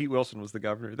call Pete Wilson was the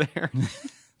governor there.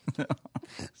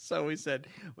 So we said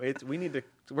we're going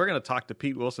to talk to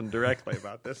Pete Wilson directly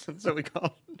about this, and so we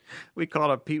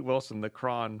called up Pete Wilson, the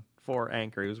Cron 4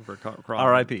 anchor. He was for Cron.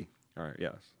 R.I.P. All right,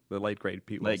 yes, the late great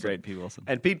Pete Wilson. Late great Pete Wilson.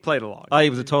 And Pete played along. Oh, he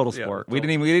was a total sport. Yeah, We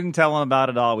didn't tell him about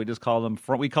it all. We just called him.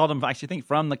 We called him. Actually, I think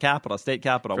from the capital, state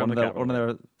capital, From one the of capital.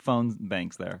 their phone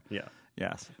banks there. Yeah.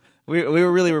 Yes. We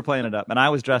were playing it up, and I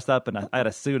was dressed up, and I had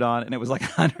a suit on, and it was like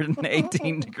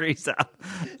 118 degrees out.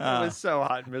 It was so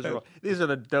hot and miserable. These are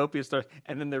the dopiest stories.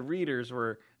 And then the readers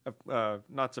were,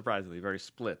 not surprisingly, very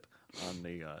split on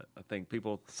the thing.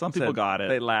 Some people got it.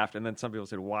 They laughed, and then some people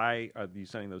said, "Why are you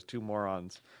sending those 2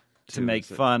 morons to make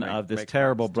fun of this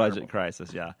terrible budget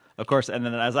crisis?" Yeah, of course. And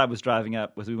then as I was driving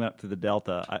up, as we went up through the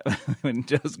Delta, in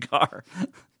Joe's car.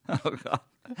 Oh God!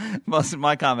 Most of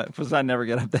my comment was I never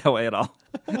get up that way at all.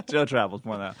 Joe travels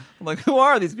more than that. I'm like, who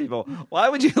are these people? Why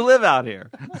would you live out here?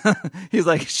 He's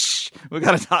like, shh, we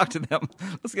got to talk to them.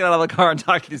 Let's get out of the car and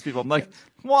talk to these people. I'm like,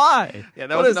 why? Yeah,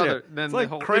 that What was is another. here? Then It's the like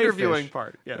whole crayfish. interviewing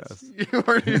part. Yes, you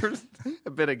were a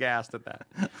bit aghast at that.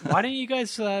 Why don't you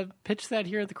guys pitch that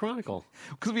here at the Chronicle?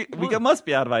 Because we must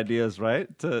be out of ideas, right?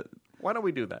 Why don't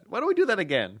we do that? Why don't we do that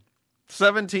again?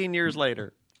 17 years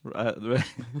later,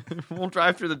 we'll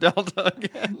drive through the Delta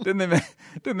again. Didn't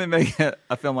they make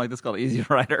a film like this called Easy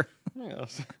Rider?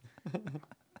 Yes.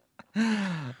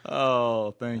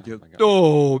 Oh, thank you.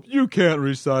 Oh, you can't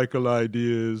recycle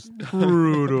ideas.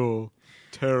 Brutal.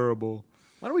 Terrible.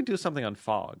 Why don't we do something on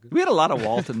fog? We had a lot of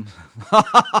Walton.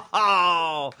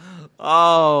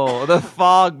 Oh, the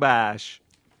fog bash.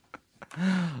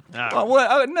 Oh, what?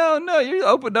 Oh, no, you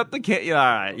opened up the can. Yeah,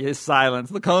 all right, you silence.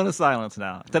 The cone of silence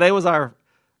now. Today was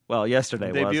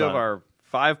yesterday was Debut of our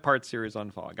 5-part series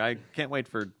on fog. I can't wait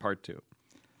for part 2.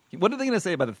 What are they going to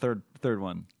say about the third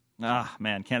one? Ah,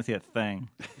 man, can't see a thing.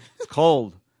 It's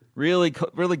cold. Really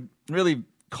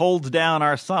colds down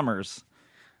our summers.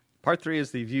 Part 3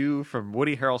 is the view from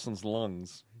Woody Harrelson's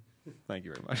lungs. Thank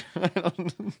you very much.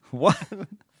 What?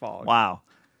 Fog. Wow.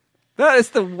 That is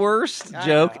the worst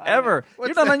joke know. ever.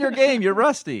 You're not on your game. You're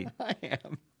rusty. I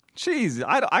am. Jeez,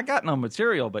 I got no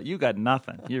material, but you got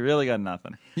nothing. You really got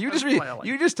nothing. You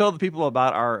flailing. just told the people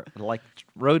about our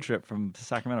road trip from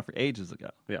Sacramento for ages ago.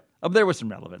 Yeah. Oh, there was some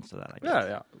relevance to that, I guess.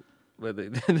 Yeah. with the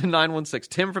 916.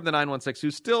 Tim from the 916,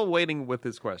 who's still waiting with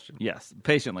his question. Yes,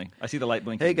 patiently. I see the light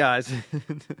blinking. Hey, guys.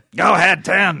 Go ahead,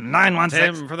 Tim.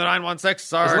 916. Tim from the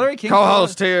 916. Is Our Larry King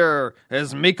co-host here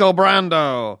is Miko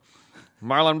Brando.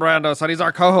 Marlon Brando said he's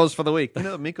our co-host for the week. You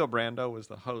know that Miko Brando was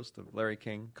the host of Larry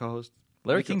King, co-host?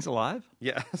 Larry King's alive?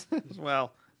 Yes.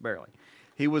 Well, barely.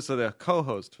 He was the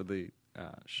co-host for the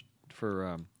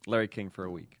Larry King for a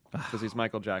week because he's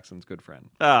Michael Jackson's good friend.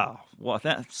 Oh, well,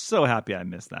 I'm so happy I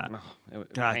missed that.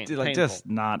 God, dude, like, just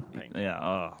not. Painful. Yeah.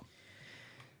 Oh.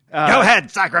 Go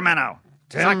ahead, Sacramento.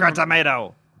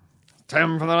 Sacramento.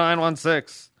 Tim from the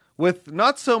 916 with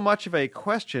not so much of a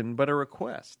question, but a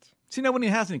request. See, nobody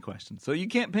has any questions, so you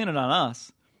can't pin it on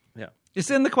us. Yeah. You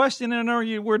send the question in, or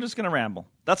we're just going to ramble.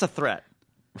 That's a threat.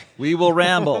 We will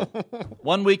ramble.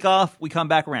 1 week off, we come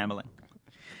back rambling.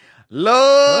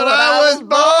 Lord, I was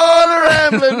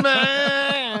born a rambling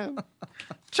man,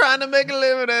 trying to make a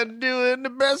living and doing the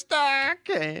best I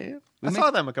can. I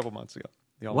saw them a couple months ago.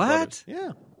 The Allman What? Brothers.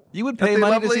 Yeah. You would At pay the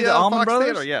money to lovely, see the Allman Fox Brothers?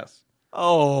 Theater, yes.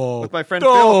 Oh. With my friend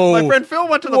Phil. My friend Phil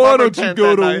went to the Why Bummer don't you tent go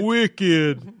that to night.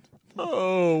 Wicked?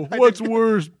 Oh, what's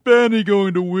worse, Benny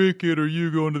going to Wicked or you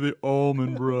going to the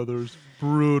Allman Brothers?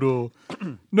 Brutal.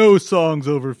 No songs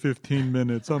over 15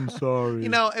 minutes. I'm sorry. You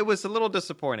know, it was a little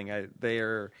disappointing.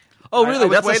 Oh, really? I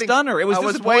was That's a stunner. It was I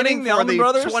was disappointing, waiting the for Allman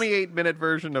Brothers? 28-minute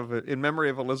version of it in memory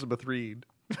of Elizabeth Reed.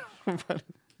 But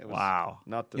it was Wow.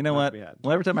 Not to, you know not what? to be had.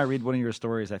 Well, every time I read one of your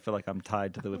stories, I feel like I'm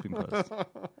tied to the whipping post.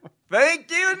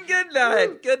 Thank you and good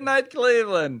night. Good night,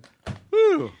 Cleveland.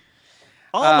 Woo.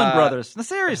 Allman Brothers. No,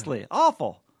 seriously.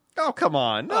 Awful. Oh, come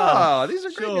on. No, these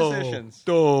are great musicians.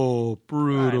 Oh,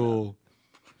 brutal.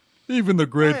 Even the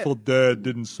Grateful Dead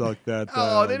didn't suck that bad.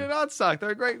 Oh, they did not suck.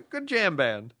 They're a good jam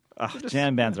band.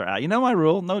 Jam bands are out. You know my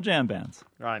rule? No jam bands.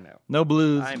 I know. No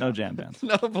blues, I know. no jam bands.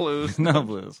 No blues. No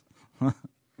blues. All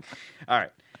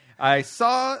right. I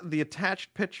saw the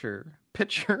attached picture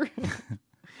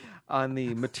on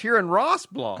the Mateer and Ross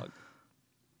blog.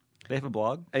 They have a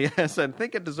blog? Yes, I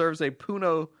think it deserves a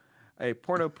porno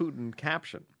Putin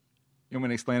caption. You want me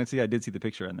to explain it to you? I did see the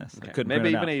picture on this. I Okay. couldn't Maybe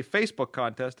print it even out. a Facebook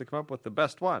contest to come up with the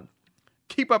best one.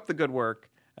 Keep up the good work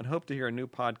and hope to hear a new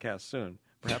podcast soon.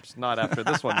 Perhaps not after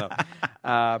this one,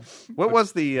 though. What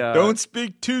was the... Don't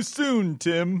speak too soon,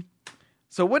 Tim.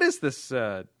 So what is this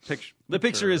picture? The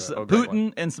picture is great Putin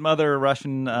one. and some other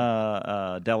Russian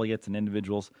delegates and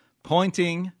individuals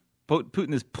pointing.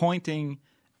 Putin is pointing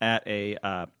at a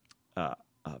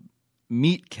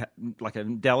meat, like a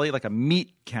deli, like a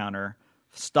meat counter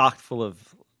stocked full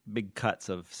of big cuts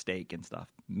of steak and stuff.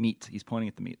 Meat. He's pointing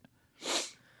at the meat.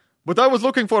 But I was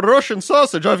looking for Russian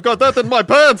sausage. I've got that in my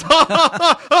pants.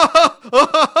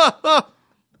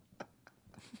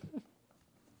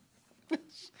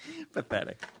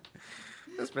 Pathetic.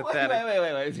 That's pathetic.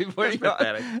 Wait. Before That's you go,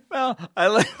 pathetic. well, I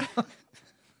like.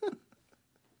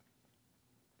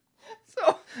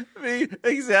 So the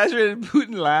exaggerated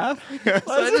Putin laff.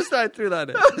 So I threw that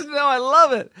in. No, I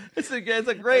love it. It's a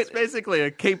great. It's basically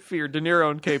a Cape Fear, De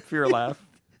Niro and Cape Fear laugh.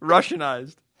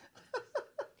 Russianized.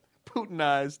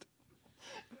 Putinized.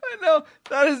 I know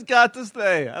that has got to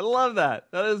stay. I love that.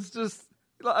 That is just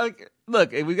like,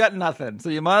 look, we got nothing, so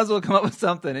you might as well come up with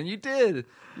something, and you did.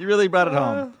 You really brought it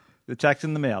home. The check's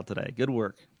in the mail today. Good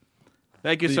work.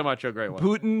 Thank you so much, oh great one.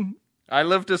 Putin, I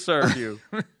live to serve you.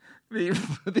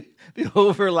 the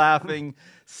over laughing,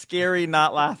 scary,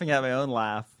 not laughing at my own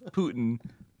laugh. Putin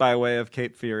by way of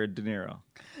Cape Fear and De Niro.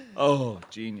 Oh,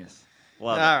 genius.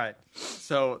 Love it. All right.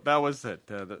 So that was it.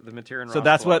 The material. So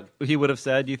that's what he would have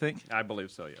said, you think? I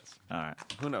believe so. Yes. All right.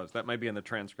 Who knows? That might be in the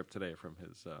transcript today from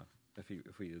his if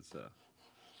he is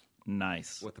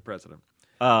Nice. with the president.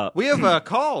 We We have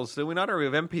calls, do we not? Or we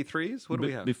have MP3s? What do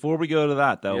we have? Before we go to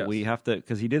that, though, Yes. we have to,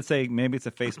 because he did say maybe it's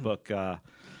a Facebook,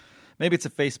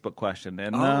 question,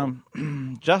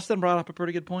 and Justin brought up a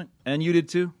pretty good point, and you did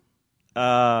too.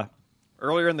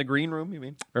 Earlier in the green room, you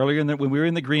mean? Earlier when we were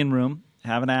in the green room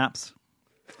having apps.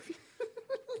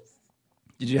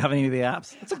 Did you have any of the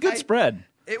apps? It's a good spread.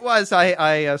 It was.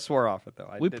 I swore off it though.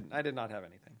 I did not have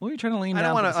anything. What are you trying to lean I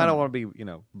down? don't want to be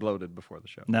bloated before the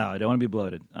show. No, I don't want to be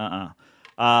bloated.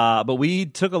 But we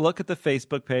took a look at the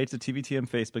Facebook page, the TVTM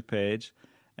Facebook page,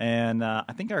 and I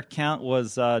think our count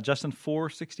was Justin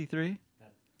 463.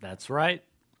 That's right.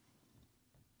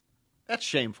 That's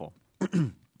shameful.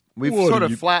 We've What sort are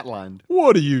of you- flatlined.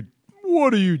 What are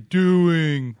you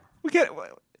doing?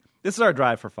 This is our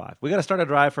drive for 5. We got to start a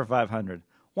drive for 500.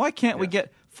 Why can't we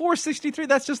get 463?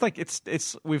 That's just like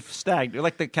it's we've stagned,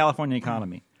 like the California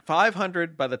economy.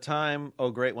 500 by the time Oh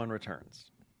Great One returns.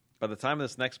 By the time of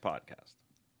this next podcast.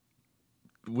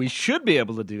 We should be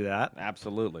able to do that.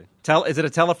 Absolutely. Is it a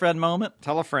tell a friend moment?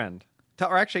 Tell a friend.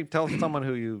 Tell someone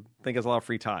who you think has a lot of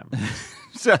free time.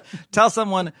 So tell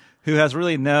someone who has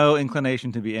really no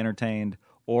inclination to be entertained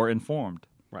or informed.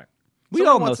 Right. We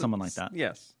all know someone like that.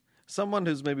 Yes. Someone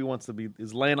who's maybe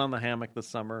is laying on the hammock this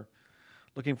summer,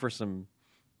 looking for some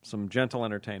gentle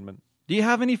entertainment. Do you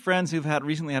have any friends who've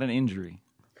recently had an injury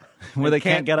where they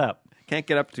can't get up? Can't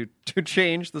get up to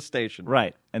change the station.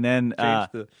 Right. And then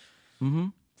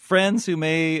friends who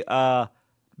may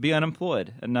be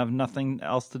unemployed and have nothing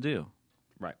else to do.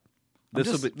 Right.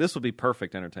 This will be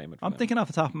perfect entertainment for I'm them. thinking off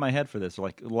the top of my head for this,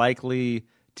 like likely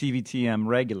TVTM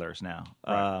regulars now.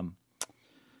 Right.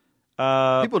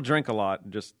 People drink a lot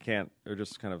and just can't. They're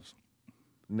just kind of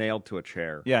nailed to a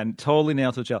chair. Yeah, and totally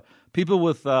nailed to a chair. People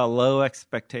with low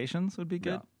expectations would be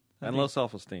good. Yeah. And low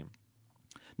self-esteem.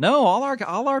 No,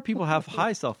 all our people have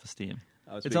high self-esteem.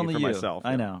 It's only for you. myself.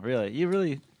 I know, really. You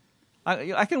really.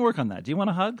 I can work on that. Do you want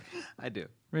a hug? I do.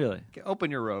 Really?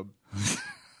 Open your robe.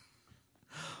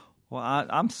 Well,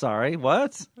 I'm sorry.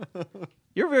 What?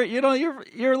 You're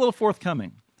you're a little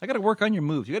forthcoming. I got to work on your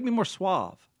moves. You got to be more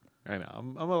suave. I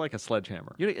know. I'm like a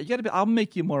sledgehammer. You got to be. I'll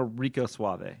make you more Rico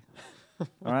Suave.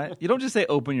 All right. You don't just say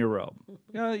open your robe.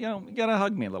 You got to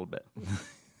hug me a little bit.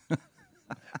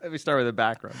 Let me start with a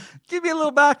back rub. Give me a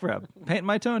little back rub. Paint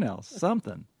my toenails.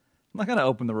 Something. I'm not gonna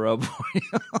open the robe for you.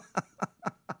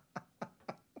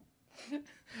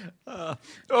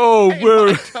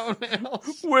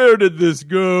 Where did this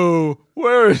go?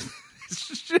 Where is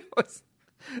this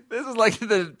is like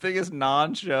the biggest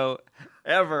non-show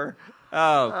ever.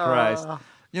 Oh Christ!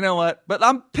 You know what? But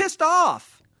I'm pissed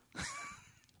off.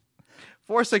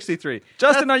 463.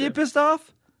 Justin, are you pissed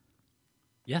off?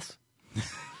 Yes.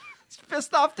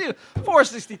 Pissed off too.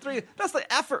 463. That's like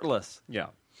effortless. Yeah.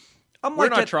 We're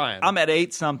not trying. I'm at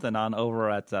 8 something on over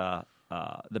at the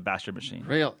Bastard Machine.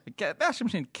 Real. Bastard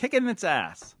Machine kicking its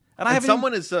ass. And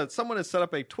someone has set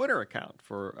up a Twitter account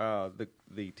for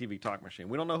the TV Talk Machine.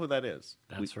 We don't know who that is.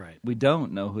 That's right. We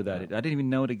don't know who that is. I didn't even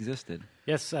know it existed.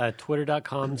 Yes,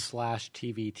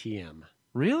 twitter.com/TVTM.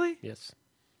 Really? Yes.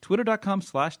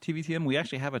 Twitter.com/TVTM. We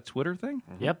actually have a Twitter thing?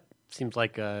 Mm-hmm. Yep. Seems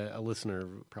like a listener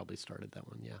probably started that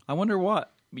one, yeah. I wonder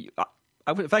what.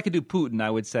 If I could do Putin, I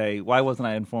would say, why wasn't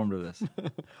I informed of this?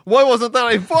 Why wasn't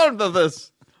I informed of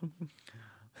this?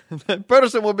 That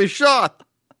person will be shot.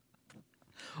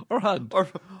 Or hugged.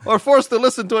 Or forced to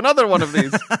listen to another one of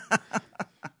these.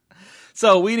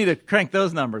 So we need to crank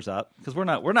those numbers up because we're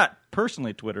not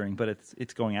personally twittering, but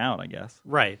it's going out, I guess.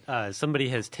 Right. Somebody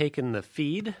has taken the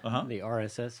feed, the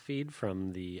RSS feed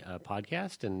from the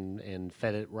podcast, and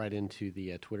fed it right into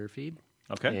the Twitter feed.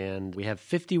 Okay. And we have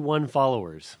 51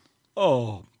 followers.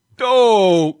 Oh,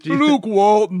 Luke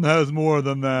Walton has more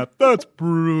than that. That's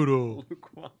brutal.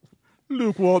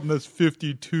 Luke Walton has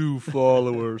 52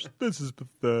 followers. This is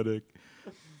pathetic.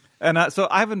 And so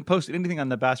I haven't posted anything on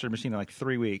the Bastard Machine in like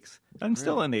 3 weeks. I'm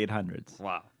still in the 800s.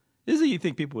 Wow. Usually you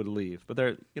think people would leave, but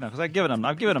they're, because I've given them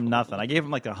nothing. I gave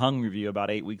them like a hung review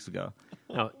about 8 weeks ago.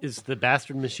 Now, is the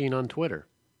Bastard Machine on Twitter?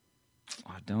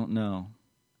 I don't know.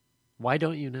 Why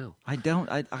don't you know? I don't.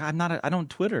 I'm not. I don't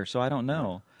Twitter, so I don't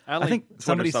know. I think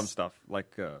Twitter some stuff like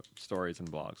stories and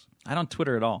blogs. I don't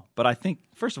Twitter at all. But I think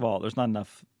first of all, there's not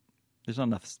enough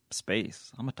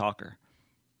space. I'm a talker.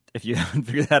 If you haven't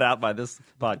figured that out by this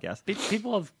podcast,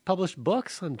 People have published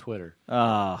books on Twitter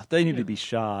they need to be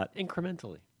shot.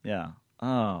 incrementally. Yeah.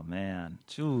 Oh man.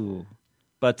 Choo.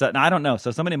 But no, I don't know. So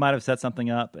somebody might have set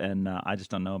something up, and I just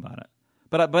don't know about it.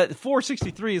 But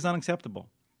 463 is unacceptable.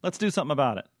 Let's do something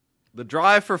about it. The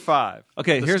drive for 5.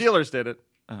 Okay, the here's- Steelers did it.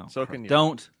 Oh, So can you.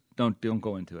 Don't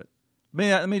go into it.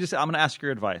 Let me just. I'm going to ask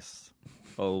your advice.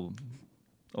 Oh,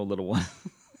 little one.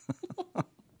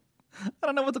 I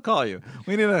don't know what to call you.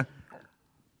 We need a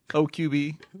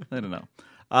OQB. I don't know.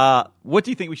 What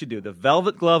do you think we should do? The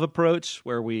velvet glove approach,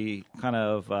 where we kind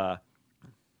of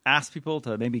ask people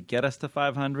to maybe get us to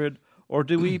 500, or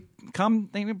do we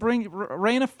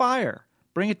rain of fire,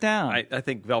 bring it down? I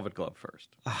think Velvet Glove first.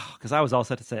 Because I was all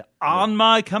set to say, on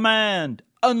my command,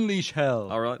 unleash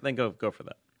hell. All right, then go for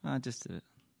that. I just did it.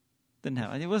 Didn't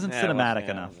have. It wasn't Yeah, it cinematic wasn't-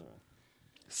 yeah, enough.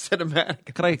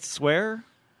 Cinematic. Could I swear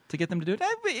to get them to do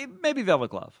it? Maybe Velvet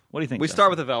Glove. What do you think? We Justin? start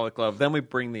with the Velvet Glove, then we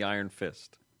bring the Iron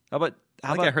Fist. How about?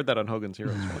 I heard that on Hogan's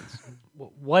Heroes once.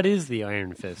 What is the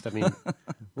Iron Fist? I mean,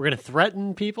 we're going to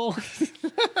threaten people?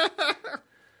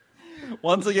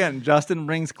 Once again, Justin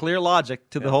brings clear logic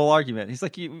to the whole argument. He's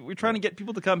like, we're trying to get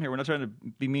people to come here. We're not trying to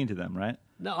be mean to them, right?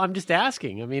 No, I'm just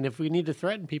asking. I mean, if we need to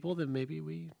threaten people, then maybe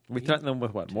we Threaten them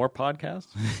with what? More podcasts?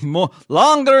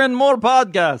 Longer and more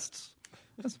podcasts.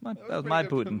 That was my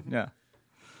Putin. Yeah.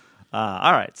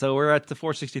 All right. So we're at the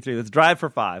 463. Let's drive for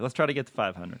 5. Let's try to get to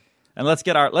 500. And let's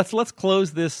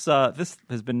close this. This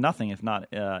has been nothing if not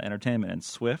entertainment and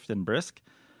swift and brisk,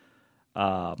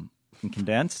 and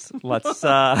condensed. Let's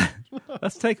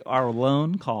take our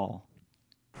lone call.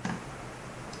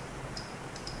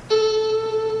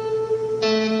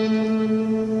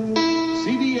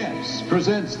 CBS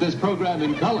presents this program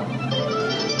in color.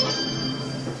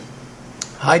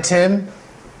 Hi, Tim,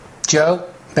 Joe,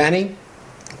 Benny,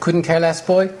 couldn't care less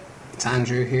boy. It's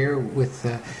Andrew here with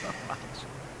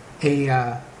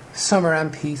a summer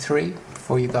MP3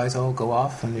 before you guys all go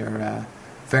off on your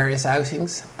various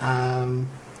outings. I'm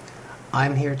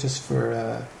here just for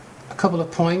a couple of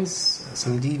points,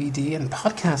 some DVD and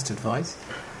podcast advice,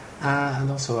 and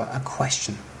also a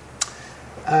question.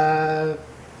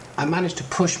 I managed to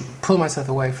pull myself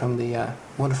away from the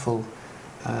wonderful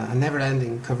and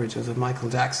never-ending coverage of the Michael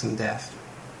Jackson death.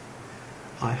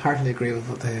 I heartily agree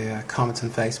with the comments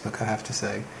on Facebook, I have to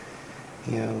say.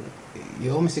 You know,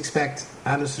 you almost expect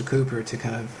Anderson Cooper to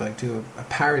kind of like do a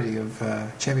parody of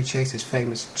Chevy Chase's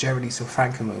famous Generalissimo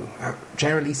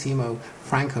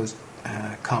Franco's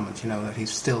comment, you know, that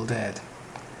he's still dead.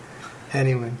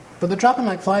 Anyway, but they're dropping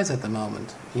like flies at the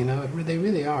moment, you know, they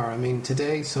really are. I mean,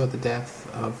 today saw the death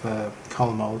of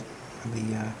Colin Mould,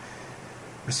 the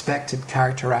respected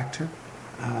character actor,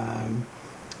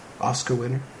 Oscar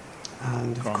winner,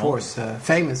 and of course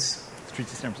famous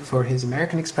for his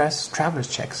American Express traveler's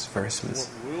checks versions.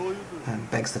 And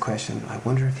begs the question, I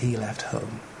wonder if he left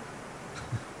home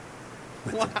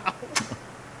with them.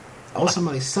 Also,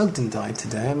 Molly Sugden died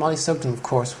today. And Molly Sugden, of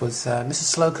course, was Mrs.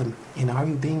 Slocum in Are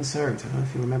You Being Served? I don't know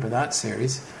if you remember that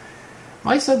series.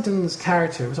 Molly Sugden's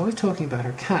character was always talking about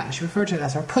her cat. She referred to it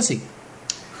as her pussy,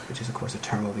 which is, of course, a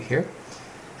term over here.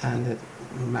 And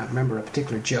I remember a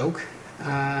particular joke,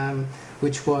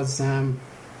 which was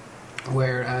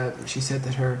where she said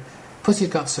that her pussy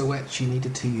had got so wet she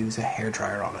needed to use a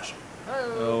hairdryer on it.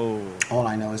 Oh. All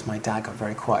I know is my dad got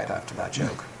very quiet after that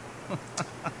joke.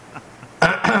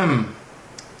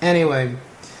 Anyway,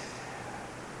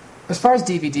 as far as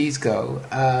DVDs go,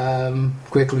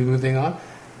 quickly moving on,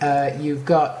 you've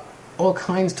got all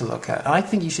kinds to look at. I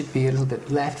think you should be a little bit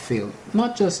left field,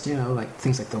 not just, you know, like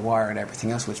things like The Wire and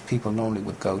everything else, which people normally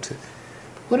would go to.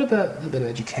 What about a little bit of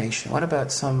education? What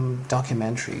about some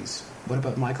documentaries? What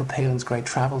about Michael Palin's great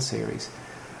travel series?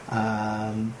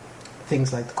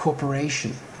 Things like The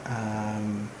Corporation,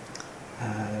 The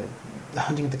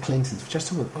Hunting of the Clintons, which are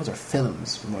some of those are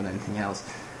films more than anything else.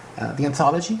 The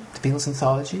Anthology, the Beatles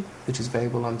Anthology, which is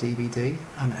available on DVD.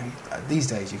 And these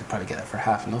days you could probably get it for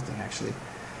half nothing, actually.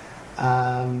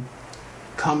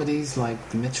 Comedies like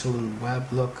The Mitchell and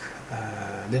Webb Look,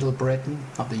 Little Britain,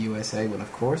 not the USA one,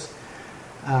 of course.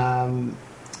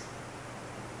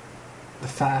 The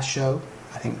Fast Show,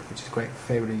 I think, which is a great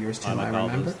favourite of yours, Tim, I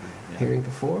remember hearing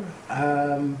before.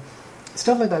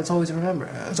 Stuff like that is always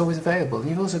available. And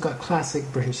you've also got classic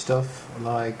British stuff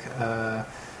like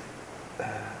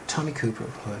Tommy Cooper,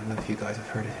 who I don't know if you guys have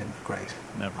heard of him. Great.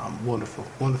 Never. Wonderful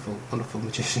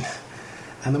magician.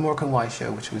 And The Mork and White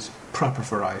Show, which was proper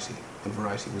variety, when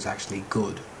variety was actually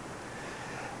good.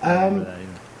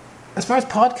 As far as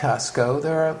podcasts go,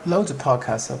 there are loads of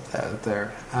podcasts out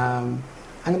there. I'm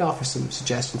going to offer some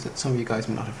suggestions that some of you guys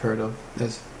may not have heard of.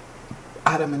 There's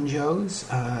Adam and Joe's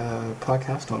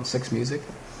podcast on Six Music.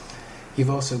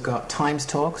 You've also got Times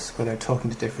Talks, where they're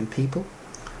talking to different people,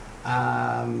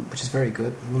 which is very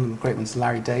good. One of the great ones,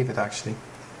 Larry David, actually.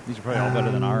 These are probably all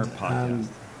better than our podcast.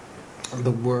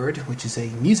 The Word, which is a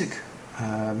music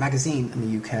magazine in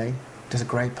the UK, does a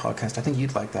great podcast. I think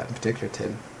you'd like that in particular,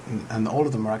 Tim. And all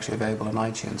of them are actually available on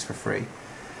iTunes for free.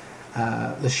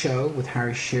 The Show with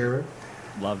Harry Shearer.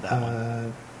 Love that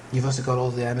one. You've also got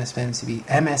all the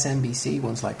MSNBC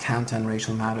ones like Countdown,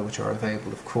 Rachel Maddow, which are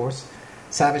available, of course.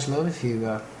 Savage Love, if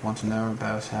you want to know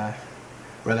about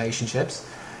relationships.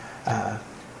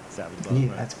 Savage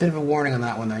Love, right. It's a bit of a warning on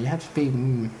that one, though. You have to be...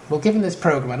 well, given this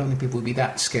program, I don't think people would be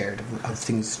that scared of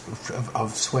things,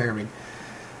 of swearing.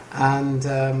 And,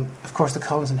 of course, the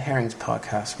Collins and Herrings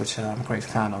podcast, which I'm a great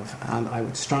fan of, and I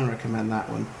would strongly recommend that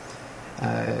one.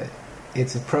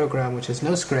 It's a program which has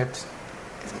no script.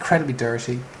 It's incredibly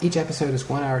dirty. Each episode is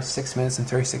 1 hour, 6 minutes and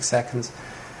 36 seconds.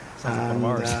 And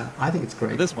I think it's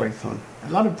great. It's great fun. A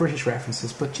lot of British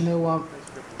references, but you know what?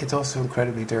 It's also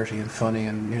incredibly dirty and funny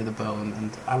and near the bone.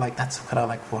 And that's what I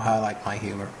like. How I like my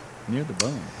humour. Near the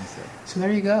bone, he said. So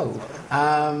there you go.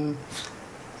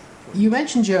 You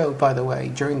mentioned, Joe, by the way,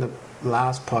 during the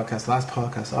last podcast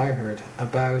I heard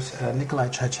about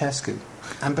Nicolae Ceausescu.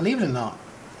 And believe it or not,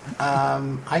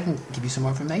 I can give you some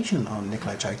more information on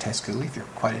Nicolae Ceausescu if you're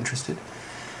quite interested.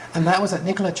 And that was that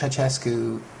Nicolae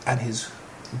Ceausescu and his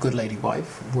good lady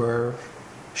wife were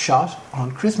shot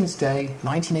on Christmas Day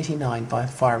 1989 by a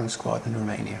firing squad in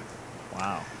Romania.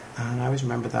 Wow. And I always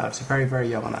remember that. I was very, very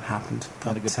young when that happened.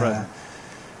 Not a good present.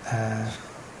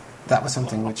 That was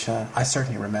something which I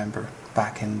certainly remember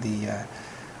back in the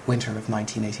winter of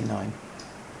 1989.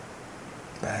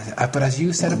 But as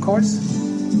you said, of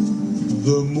course...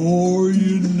 The more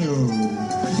you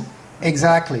know.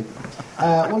 Exactly.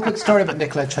 One quick story about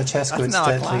Nicolae Ceausescu,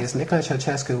 incidentally, is Nicolae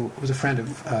Ceausescu was a friend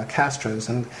of Castro's,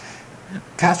 and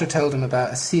Castro told him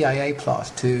about a CIA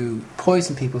plot to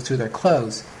poison people through their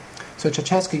clothes. So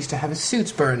Ceausescu used to have his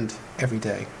suits burned every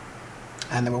day,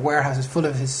 and there were warehouses full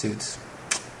of his suits.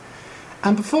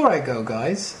 And before I go,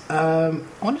 guys, I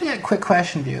wanted to get a quick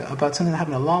question to you about something that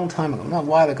happened a long time ago, not a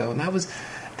while ago, and that was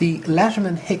the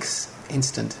Letterman-Hicks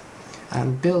incident.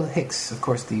 And Bill Hicks, of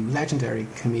course, the legendary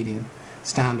comedian,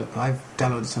 stand-up. I've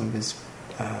downloaded some of his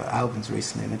albums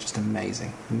recently, and they're just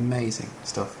amazing, amazing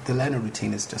stuff. The Leonard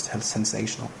routine is just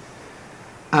sensational.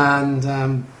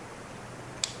 And,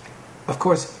 of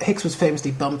course, Hicks was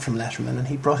famously bumped from Letterman, and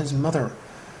he brought his mother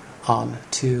on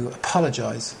to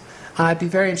apologise. And I'd be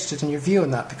very interested in your view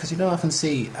on that, because you don't often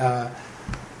see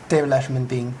David Letterman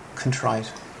being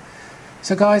contrite.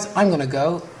 So, guys, I'm going to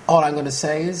go. All I'm going to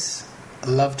say is...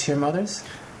 love to your mothers.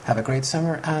 Have a great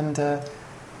summer, and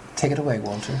take it away,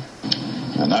 Walter.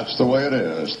 And that's the way it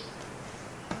is.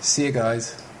 See you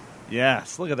guys.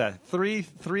 Yes, look at that.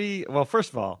 Three. Well,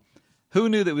 first of all, who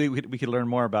knew that we could learn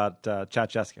more about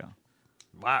Ceausescu?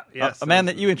 Wow. Yes. A man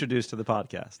that you introduced to the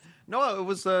podcast. No, it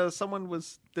was someone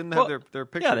didn't have their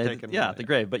picture taken. Yeah, the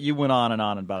grave. But you went on and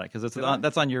on about it because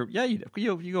that's on your. Yeah, you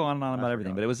go on and on about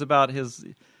everything. But it was about his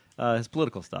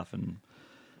political stuff. And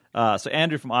so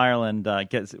Andrew from Ireland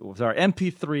was our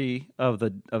MP3 of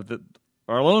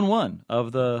our lone one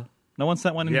of the. No one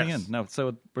sent anything in. No,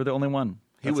 so we're the only one.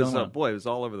 He was it was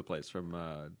all over the place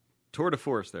from tour de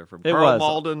force there, from Carl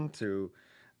Malden to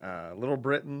Little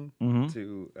Britain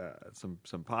to some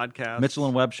podcasts. Mitchell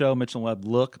and Webb show, Mitchell and Webb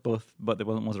Look, both, but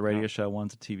one was a radio show,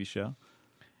 one's a TV show.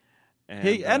 And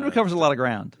Andrew covers a lot of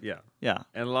ground. Yeah,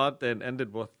 and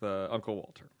ended with Uncle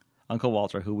Walter. Uncle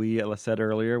Walter, who we said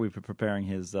earlier, we've been preparing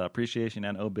his appreciation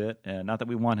and obit, and not that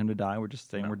we want him to die, we're just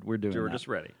saying we're doing We're that. just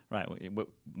ready. Right,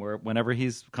 we're whenever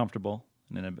he's comfortable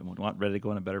and ready to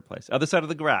go in a better place. Other side of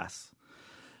the grass,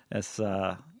 as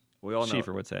we all Schieffer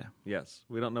know. Would say. Yes,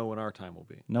 we don't know when our time will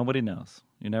be. Nobody knows.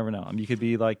 You never know. I mean, you could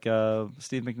be like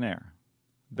Steve McNair.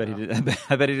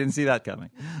 I bet he didn't see that coming.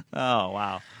 Oh,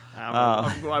 wow.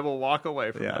 I will walk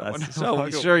away from that one. So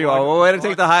sure you are. Well, way to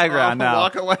take the high ground now.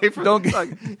 Walk away from don't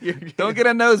get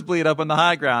a nosebleed up on the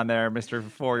high ground there, Mr.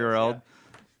 4-year-old.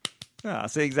 Yeah,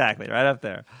 see, exactly, right up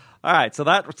there. All right, so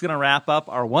that's going to wrap up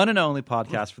our one and only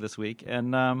podcast for this week.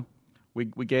 And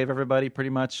we gave everybody pretty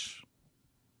much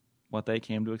what they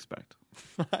came to expect.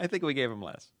 I think we gave them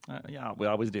less. Yeah, we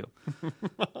always do.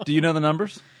 Do you know the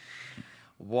numbers?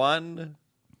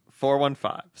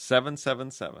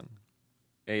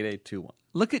 1-415-777-8821.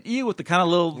 Look at you with the kind of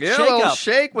little shake little up.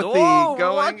 shake with the going.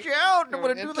 Watch out! I'm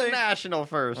going to do international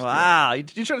first. Wow, you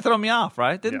tried to throw me off,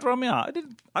 right? Didn't throw me off.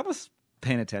 I was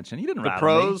paying attention. You didn't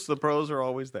rattle me. The pros are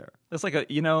always there. It's like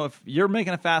if you're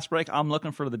making a fast break, I'm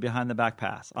looking for the behind the back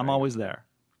pass. I'm always there,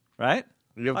 right?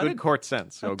 You have good court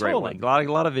sense. So great totally. one.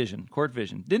 A lot of vision, court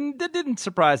vision. Didn't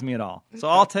surprise me at all. So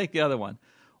I'll take the other one.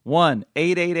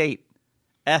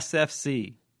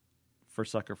 1-888-SFC for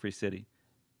Sucker Free City.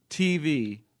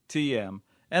 TVTM.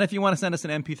 And if you want to send us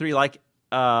an MP3 like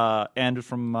Andrew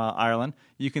from Ireland,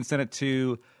 you can send it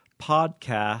to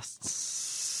podcasts,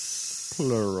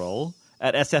 plural,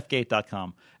 at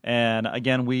sfgate.com. And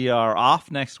again, we are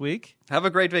off next week. Have a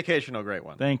great vacation, great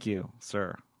one. Thank you,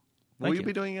 sir. Will you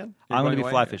be doing it? I'm going to be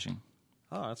fly fishing.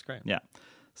 Oh, that's great. Yeah.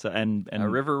 So and a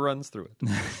river runs through it.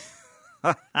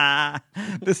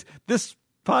 This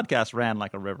podcast ran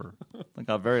like a river, like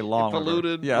a very long,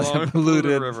 polluted, river. Yeah,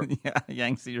 polluted river. Yeah,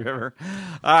 Yangtze River.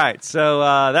 All right, so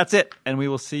that's it, and we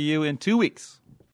will see you in 2 weeks.